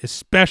shots,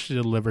 especially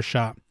the liver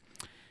shot.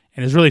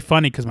 And it's really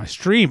funny because my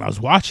stream, I was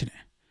watching it.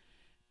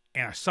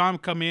 And I saw him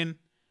come in,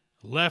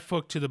 left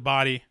hook to the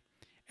body,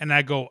 and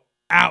I go,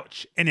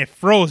 ouch. And it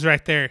froze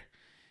right there.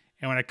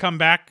 And when I come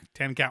back,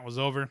 10 count was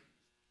over.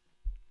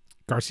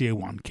 Garcia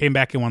won. Came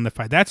back and won the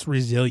fight. That's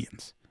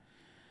resilience.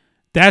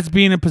 That's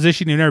being in a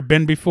position you've never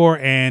been before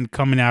and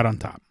coming out on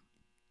top.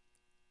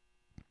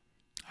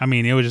 I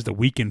mean, it was just a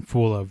weekend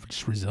full of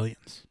just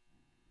resilience.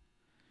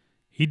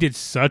 He did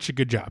such a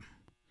good job.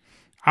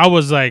 I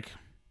was like,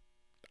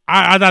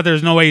 I thought there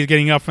was no way he's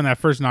getting up from that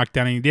first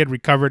knockdown, and he did,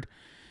 recovered.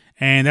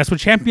 And that's what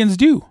champions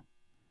do.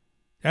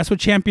 And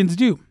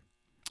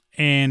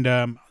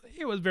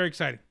it was very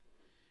exciting.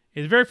 It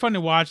was very fun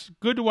to watch.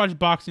 Good to watch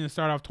boxing to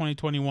start off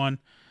 2021.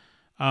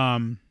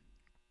 But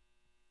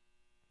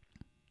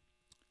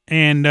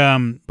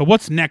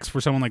what's next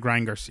for someone like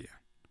Ryan Garcia?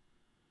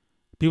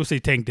 People say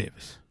Tank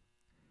Davis.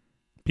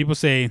 People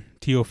say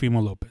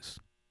Teofimo Lopez.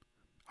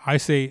 I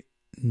say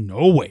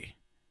no way.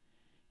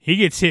 He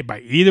gets hit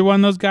by either one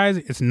of those guys,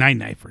 it's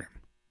night-night for him.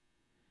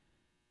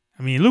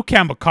 I mean, Luke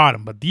Campbell caught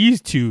him, but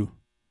these two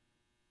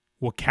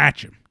will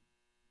catch him.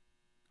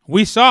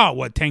 We saw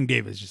what Tank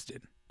Davis just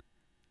did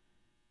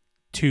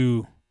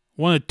to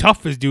one of the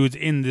toughest dudes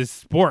in this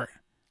sport,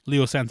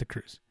 Leo Santa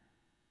Cruz.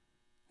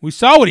 We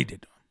saw what he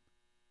did to him.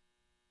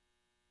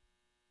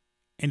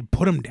 And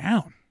put him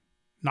down.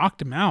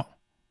 Knocked him out.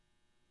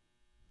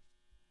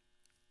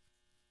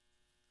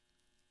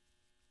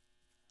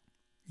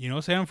 You know,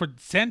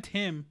 sent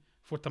him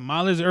for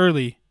tamales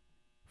early,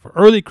 for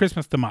early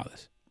Christmas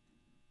tamales.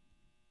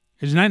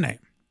 It's night-night.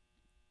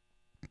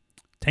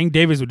 Tank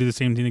Davis would do the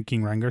same thing to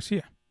King Ryan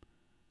Garcia.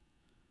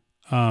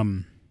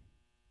 And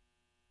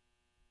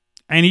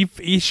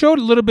he showed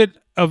a little bit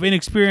of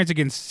inexperience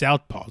against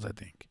southpaws, I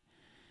think.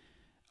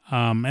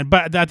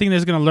 But I think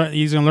he's gonna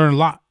learn a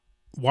lot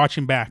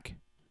watching back,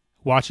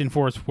 watching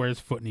for where his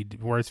feet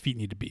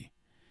need to be.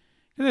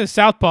 Because the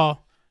southpaw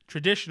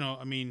traditional,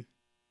 I mean,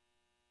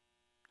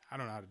 I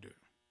don't know how to do it.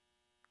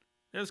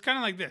 It was kind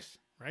of like this,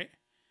 right?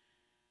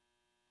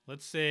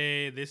 Let's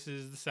say this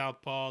is the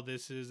southpaw,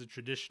 this is the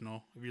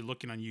traditional. If you're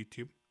looking on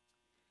YouTube,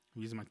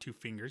 I'm using my two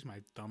fingers,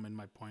 my thumb and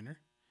my pointer.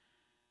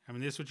 I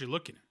mean, this is what you're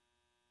looking at.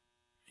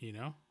 You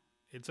know,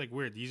 it's like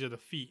weird. These are the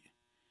feet,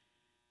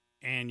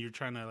 and you're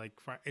trying to like.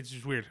 It's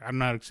just weird. I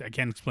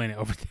can't explain it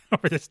over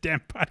this damn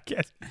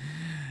podcast,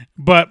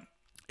 but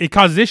it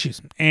causes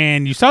issues,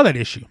 and you saw that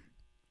issue.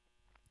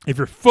 If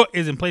your foot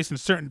isn't placed in a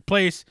certain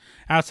place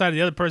outside of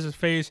the other person's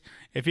face,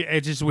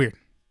 it's just weird.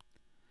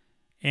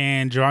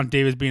 And Gervonta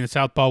Davis, being a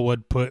southpaw,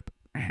 would put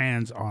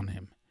hands on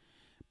him.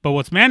 But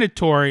what's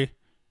mandatory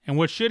and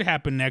what should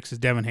happen next is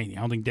Devin Haney.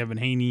 I don't think Devin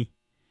Haney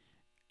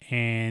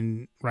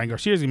And Ryan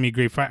Garcia is going to be a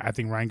great fight. I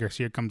think Ryan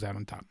Garcia comes out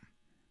on top.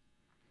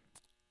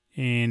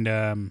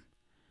 And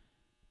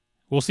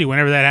we'll see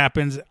whenever that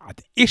happens.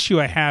 The issue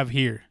I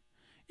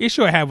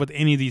have with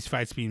any of these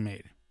fights being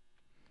made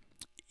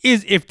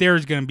is if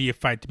there's going to be a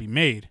fight to be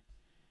made,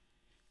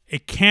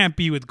 it can't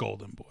be with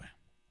Golden Boy.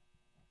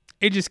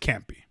 It just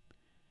can't be.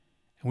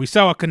 And we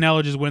saw what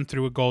Canelo just went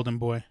through with Golden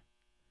Boy.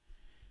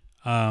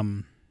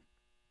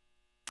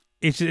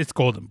 It's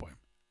Golden Boy.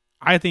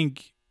 I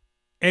think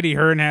Eddie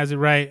Hearn has it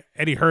right.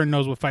 Eddie Hearn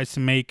knows what fights to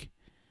make.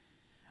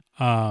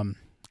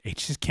 It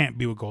just can't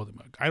be with Golden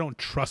Boy. I don't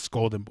trust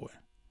Golden Boy.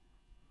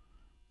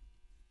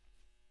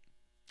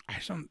 I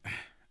don't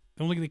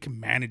think they can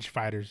manage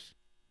fighters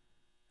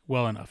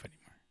well enough anymore.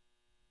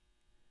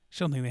 I just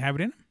don't think they have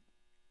it in them.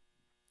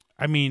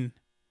 I mean,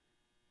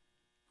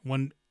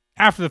 when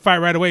after the fight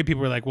right away,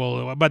 people were like,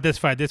 well, about this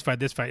fight.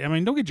 I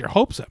mean, don't get your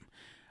hopes up.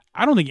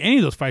 I don't think any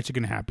of those fights are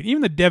going to happen.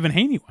 Even the Devin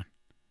Haney one.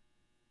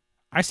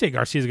 I say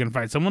Garcia's going to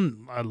fight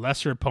someone, a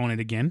lesser opponent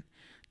again,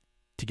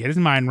 to get his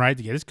mind right,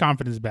 to get his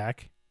confidence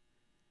back.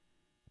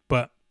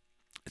 But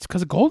it's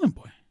because of Golden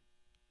Boy.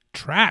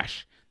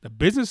 Trash. The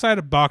business side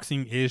of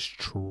boxing is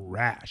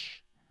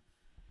trash.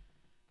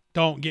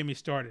 Don't get me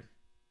started.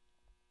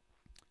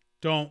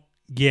 Don't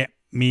get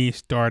me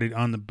started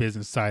on the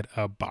business side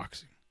of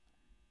boxing.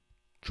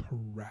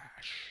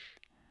 Trash.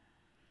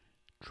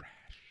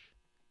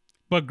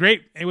 But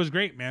great. It was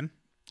great, man.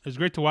 It was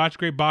great to watch.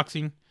 Great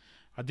boxing.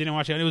 I didn't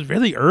watch it. It was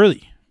really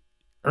early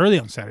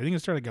on Saturday. I think it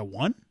started like at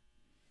 1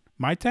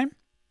 my time.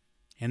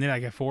 And then I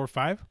got 4 or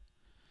 5.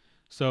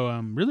 So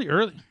really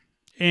early.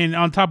 And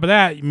on top of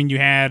that, I mean, you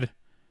had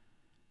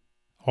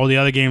all the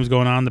other games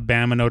going on, the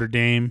Bama Notre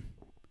Dame.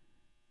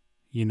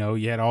 You know,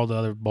 you had all the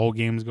other bowl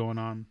games going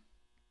on.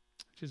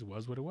 It just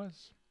was what it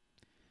was.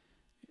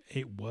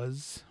 It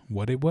was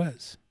what it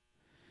was.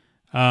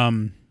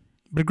 But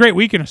a great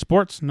weekend of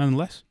sports,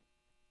 nonetheless.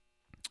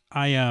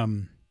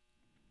 I'm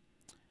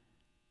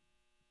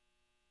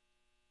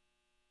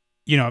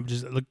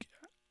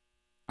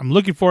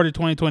looking forward to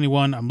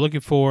 2021. I'm looking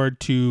forward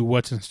to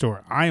what's in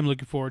store. I am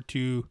looking forward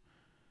to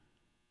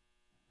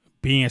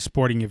being at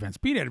sporting events,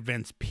 being at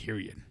events,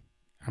 period.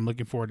 I'm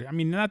looking forward to, I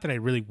mean, not that I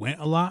really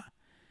went a lot,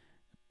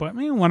 but I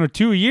mean, 1 or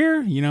 2 a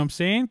year, you know what I'm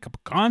saying? A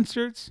couple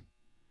concerts.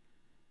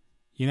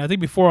 You know, I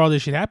think before all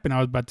this shit happened, I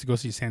was about to go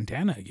see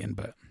Santana again,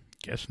 but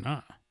guess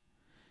not.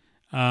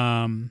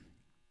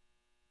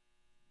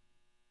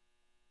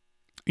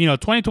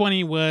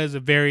 2020 was a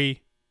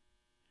very,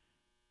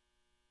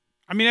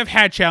 I mean, I've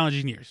had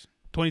challenging years.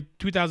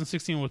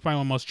 2016 was probably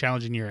my most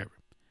challenging year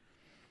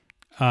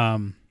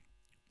ever.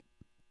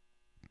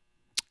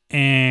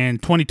 And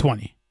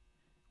 2020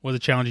 was a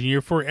challenging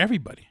year for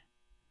everybody.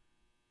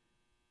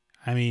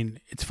 I mean,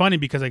 it's funny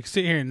because I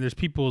sit here and there's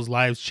people's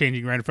lives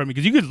changing right in front of me.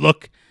 Because you could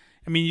look,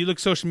 you look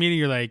social media,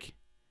 you're like,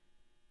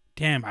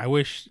 damn, I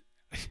wish.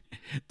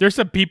 There's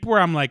some people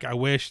where I'm like, I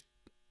wish,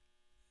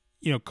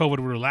 COVID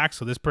would relax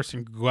so this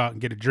person could go out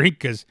and get a drink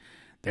because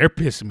they're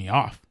pissing me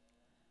off.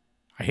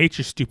 I hate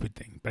your stupid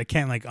thing, but I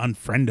can't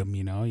unfriend them,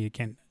 You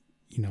can't,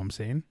 what I'm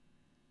saying?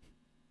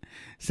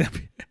 Some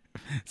people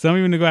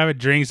need to go have a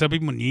drink. Some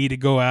people need to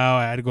go out.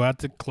 I had to go out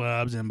to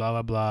clubs and blah,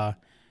 blah, blah.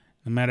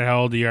 No matter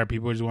how old you are,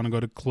 people just want to go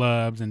to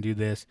clubs and do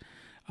this.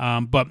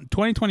 But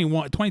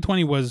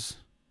 2020 was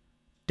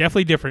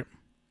definitely different.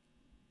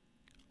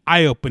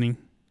 Eye-opening.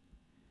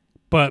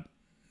 But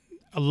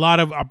a lot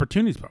of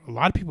opportunities. A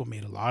lot of people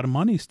made a lot of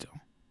money still.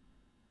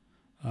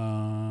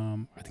 I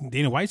think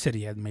Dana White said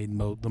he had made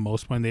the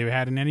most money they've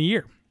had in any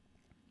year.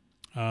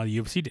 The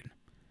UFC did.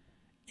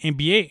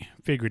 NBA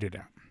figured it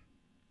out.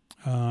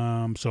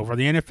 So far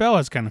the NFL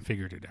has kind of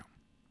figured it out.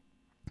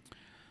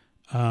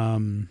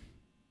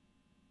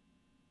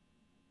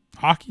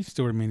 Hockey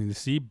still remaining to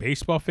see.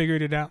 Baseball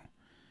figured it out.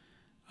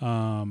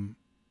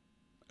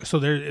 So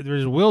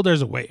there's a will,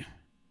 there's a way.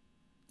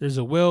 There's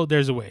a will,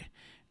 there's a way.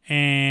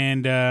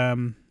 And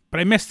but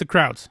I missed the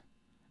crowds.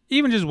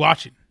 Even just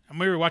watching. I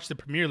remember watching the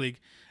Premier League.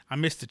 I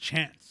missed the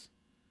chants.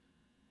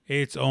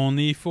 It's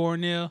only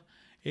 4-0.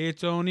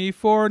 It's only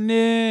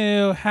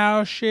 4-0.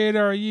 How shit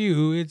are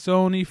you? It's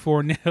only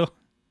 4-0.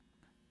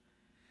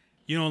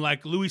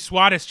 Like Luis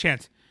Suarez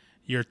chants.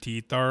 Your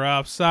teeth are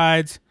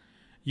offsides.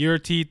 Your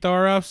teeth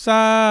are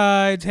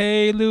offsides.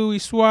 Hey,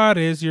 Luis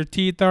Suarez, your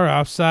teeth are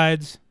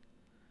offsides.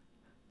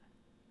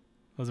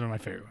 Those are my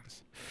favorite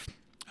ones.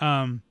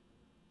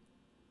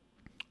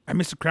 I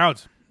miss the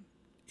crowds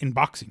in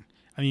boxing.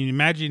 I mean,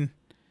 imagine,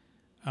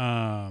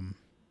 a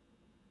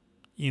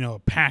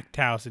packed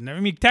house.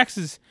 And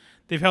Texas,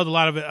 they've held a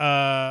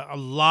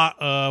lot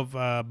of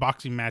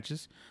boxing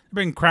matches. They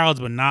bring crowds,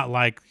 but not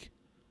like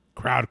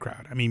crowd.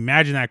 I mean,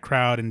 imagine that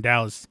crowd in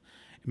Dallas,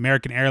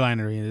 American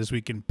Airlines Arena this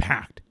weekend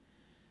packed.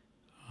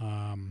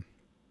 And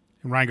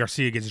Ryan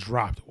Garcia gets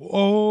dropped.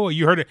 Oh,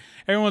 you heard it.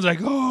 Everyone's like,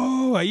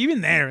 oh,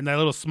 even there in that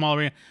little small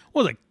arena.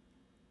 What was it, like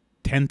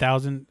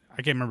 10,000?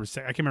 I can't remember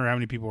how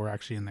many people were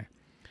actually in there.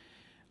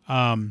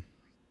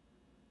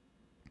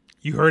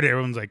 You heard it.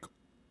 Everyone's like,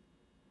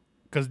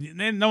 because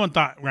no one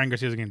thought Ryan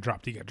Garcia was getting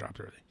dropped. He got dropped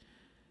early.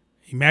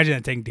 Imagine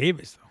at Tank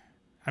Davis, though.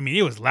 I mean,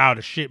 it was loud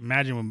as shit.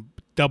 Imagine when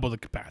double the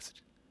capacity.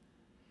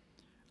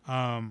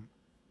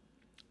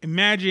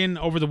 Imagine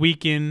over the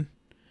weekend,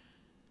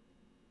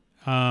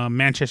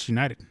 Manchester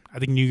United. I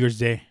think New Year's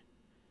Day.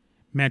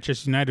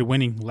 Manchester United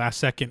winning last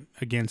second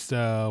against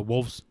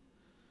Wolves.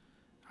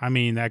 I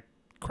mean, that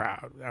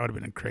crowd, that would have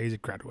been a crazy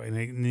crowd.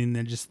 And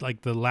then just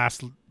like the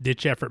last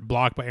ditch effort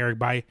blocked by Eric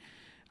Bailly.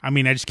 I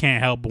mean, I just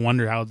can't help but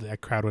wonder how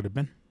that crowd would have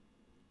been.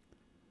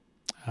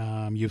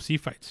 UFC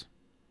fights.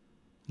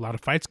 A lot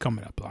of fights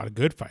coming up. A lot of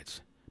good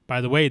fights.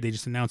 By the way, they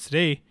just announced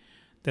today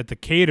that the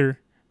Cater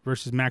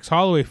versus Max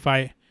Holloway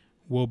fight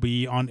will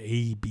be on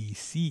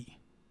ABC.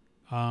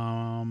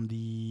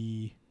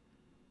 The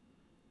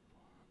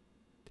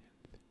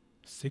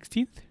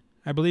 16th,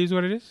 I believe is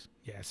what it is.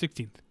 Yeah,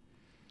 16th.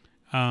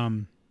 I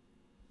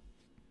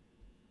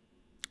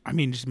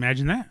mean, just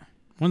imagine that.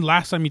 When the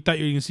last time you thought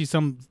you were going to see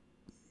some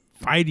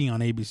fighting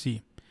on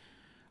ABC?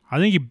 I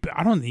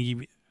don't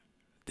think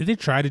did they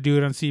try to do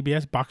it on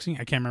CBS boxing?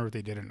 I can't remember if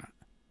they did or not.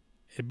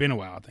 It'd been a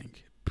while, I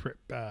think.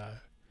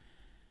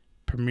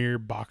 Premier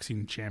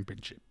Boxing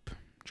Championship.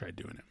 Tried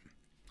doing it.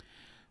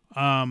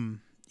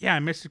 Yeah, I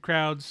missed the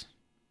crowds.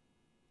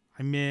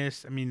 I was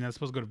supposed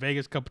to go to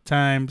Vegas a couple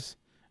times.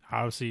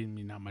 Obviously,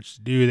 not much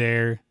to do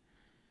there.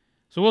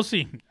 So we'll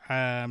see.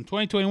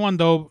 2021,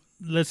 though,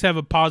 let's have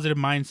a positive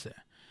mindset.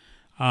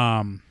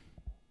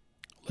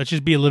 Let's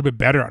just be a little bit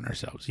better on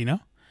ourselves,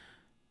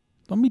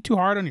 Don't be too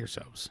hard on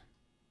yourselves.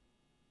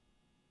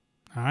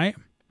 All right?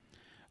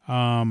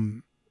 I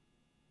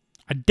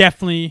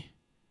definitely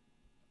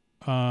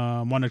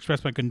want to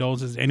express my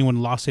condolences to anyone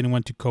who lost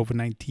anyone to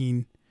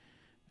COVID-19,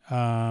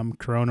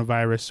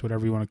 coronavirus,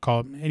 whatever you want to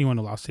call it. Anyone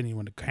who lost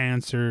anyone to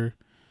cancer,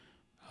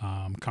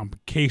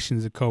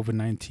 complications of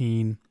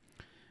COVID-19,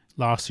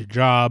 lost your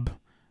job.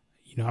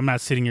 I'm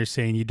not sitting here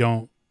saying you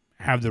don't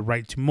have the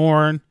right to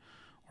mourn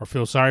or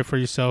feel sorry for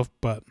yourself,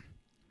 but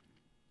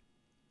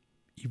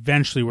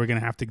eventually we're going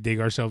to have to dig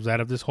ourselves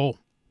out of this hole.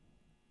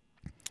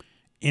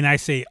 And I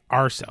say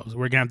ourselves.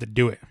 We're going to have to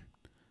do it.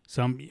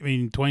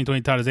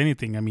 2020 taught us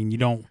anything.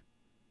 You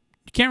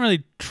can't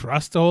really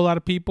trust a whole lot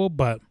of people,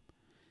 but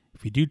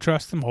if you do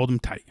trust them, hold them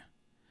tight.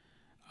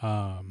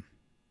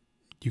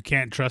 You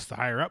can't trust the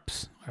higher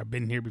ups. I've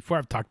been here before.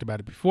 I've talked about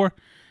it before.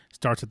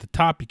 Starts at the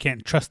top. You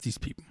can't trust these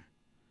people.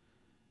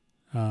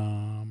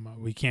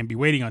 We can't be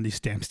waiting on these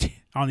damn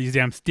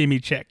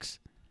stimmy checks.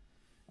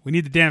 We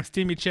need the damn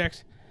stimmy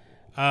checks.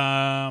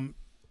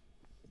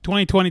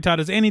 2020 taught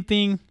us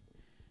anything.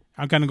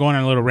 I'm kind of going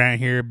on a little rant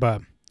here,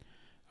 but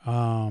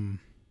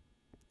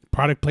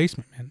product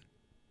placement, man.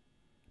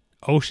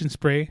 Ocean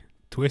Spray,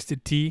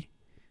 Twisted Tea.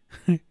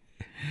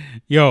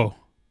 Yo,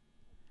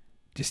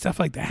 just stuff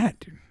like that,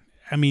 dude.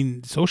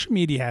 Social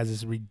media has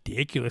this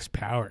ridiculous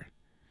power.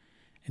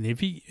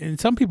 And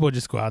some people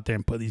just go out there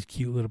and put these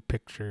cute little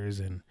pictures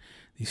and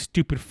these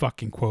stupid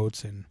fucking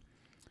quotes and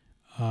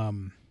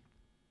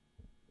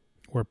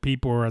where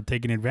people are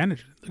taking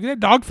advantage. Look at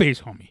that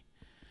Dogface, homie.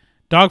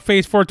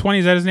 Dogface 420,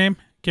 is that his name?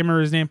 Can't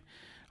remember his name.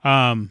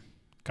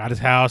 Got his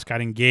house,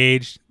 got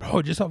engaged.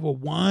 Bro, just off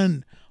of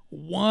one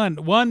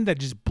that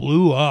just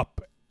blew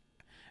up.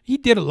 He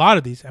did a lot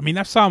of these.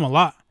 I saw him a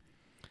lot.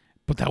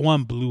 But that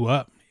one blew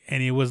up.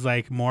 And it was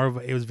like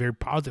it was very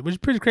positive, which is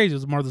pretty crazy. It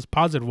was more of this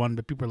positive one,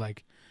 but people are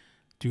like,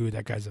 dude,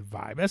 that guy's a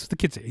vibe. That's what the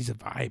kids say. He's a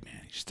vibe,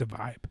 man. He's just a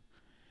vibe.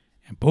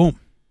 And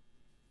boom.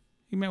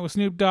 He met with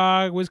Snoop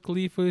Dogg, Wiz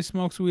Khalifa, he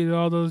smokes weed with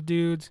all those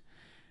dudes.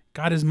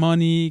 Got his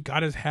money,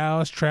 got his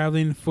house,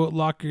 traveling, Foot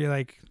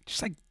Locker,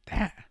 just like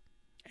that.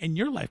 And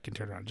your life can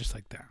turn around just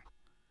like that.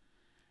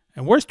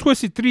 And where's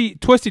Twisted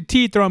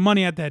Tea throwing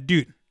money at that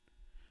dude?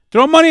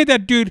 Throwing money at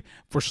that dude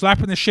for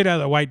slapping the shit out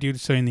of the white dude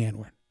saying the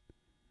N-word.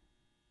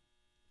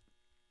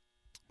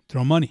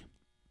 Throw money.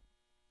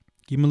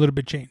 Give him a little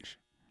bit of change.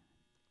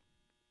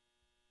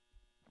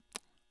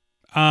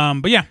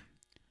 But yeah.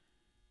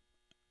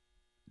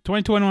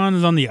 2021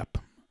 is on the up.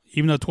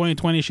 Even though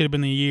 2020 should have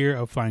been the year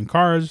of flying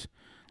cars.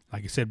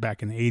 Like I said,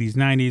 back in the 80s,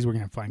 90s, we're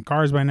going to have flying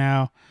cars by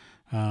now.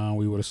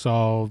 We would have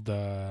solved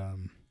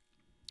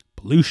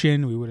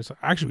pollution.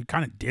 Actually, we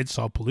kind of did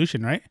solve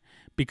pollution, right?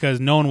 Because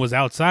no one was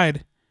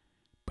outside.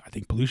 But I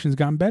think pollution's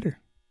gotten better.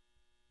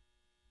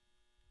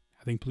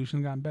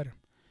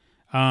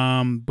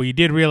 But you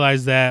did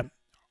realize that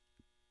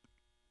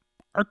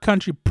our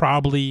country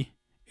probably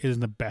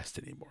isn't the best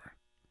anymore.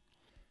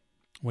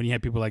 When you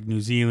have people like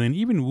New Zealand,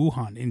 even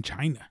Wuhan in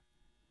China,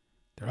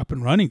 they're up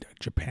and running.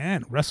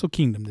 Japan, Wrestle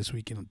Kingdom this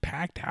weekend,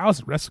 packed house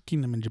at Wrestle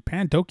Kingdom in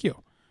Japan,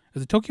 Tokyo.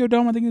 Is it Tokyo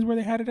Dome? I think is where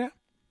they had it at.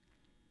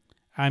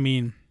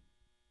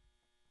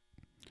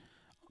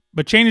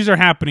 But changes are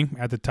happening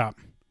at the top.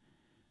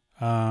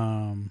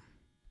 And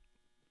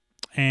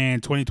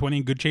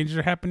 2020, good changes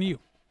are happening to you.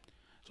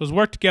 So let's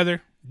work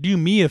together. Do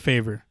me a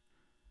favor.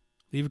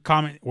 Leave a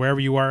comment wherever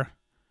you are.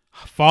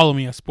 Follow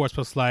me at Sports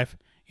Plus Life,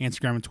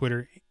 Instagram and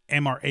Twitter.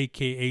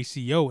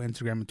 MRAKACO,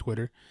 Instagram and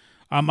Twitter.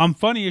 I'm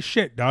funny as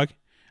shit, dog.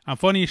 I'm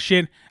funny as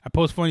shit. I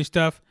post funny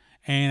stuff,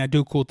 and I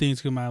do cool things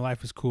because my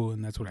life is cool,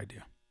 and that's what I do.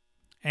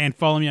 And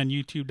follow me on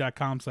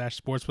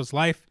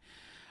youtube.com/sportspluslife.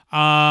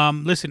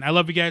 Listen, I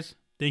love you guys.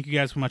 Thank you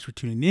guys so much for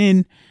tuning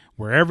in.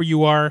 Wherever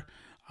you are,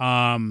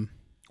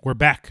 we're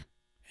back.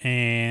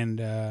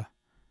 And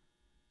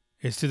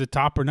it's to the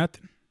top or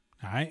nothing.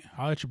 All right?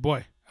 I'll let your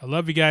boy. I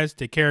love you guys.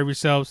 Take care of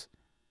yourselves.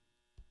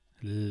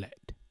 Let.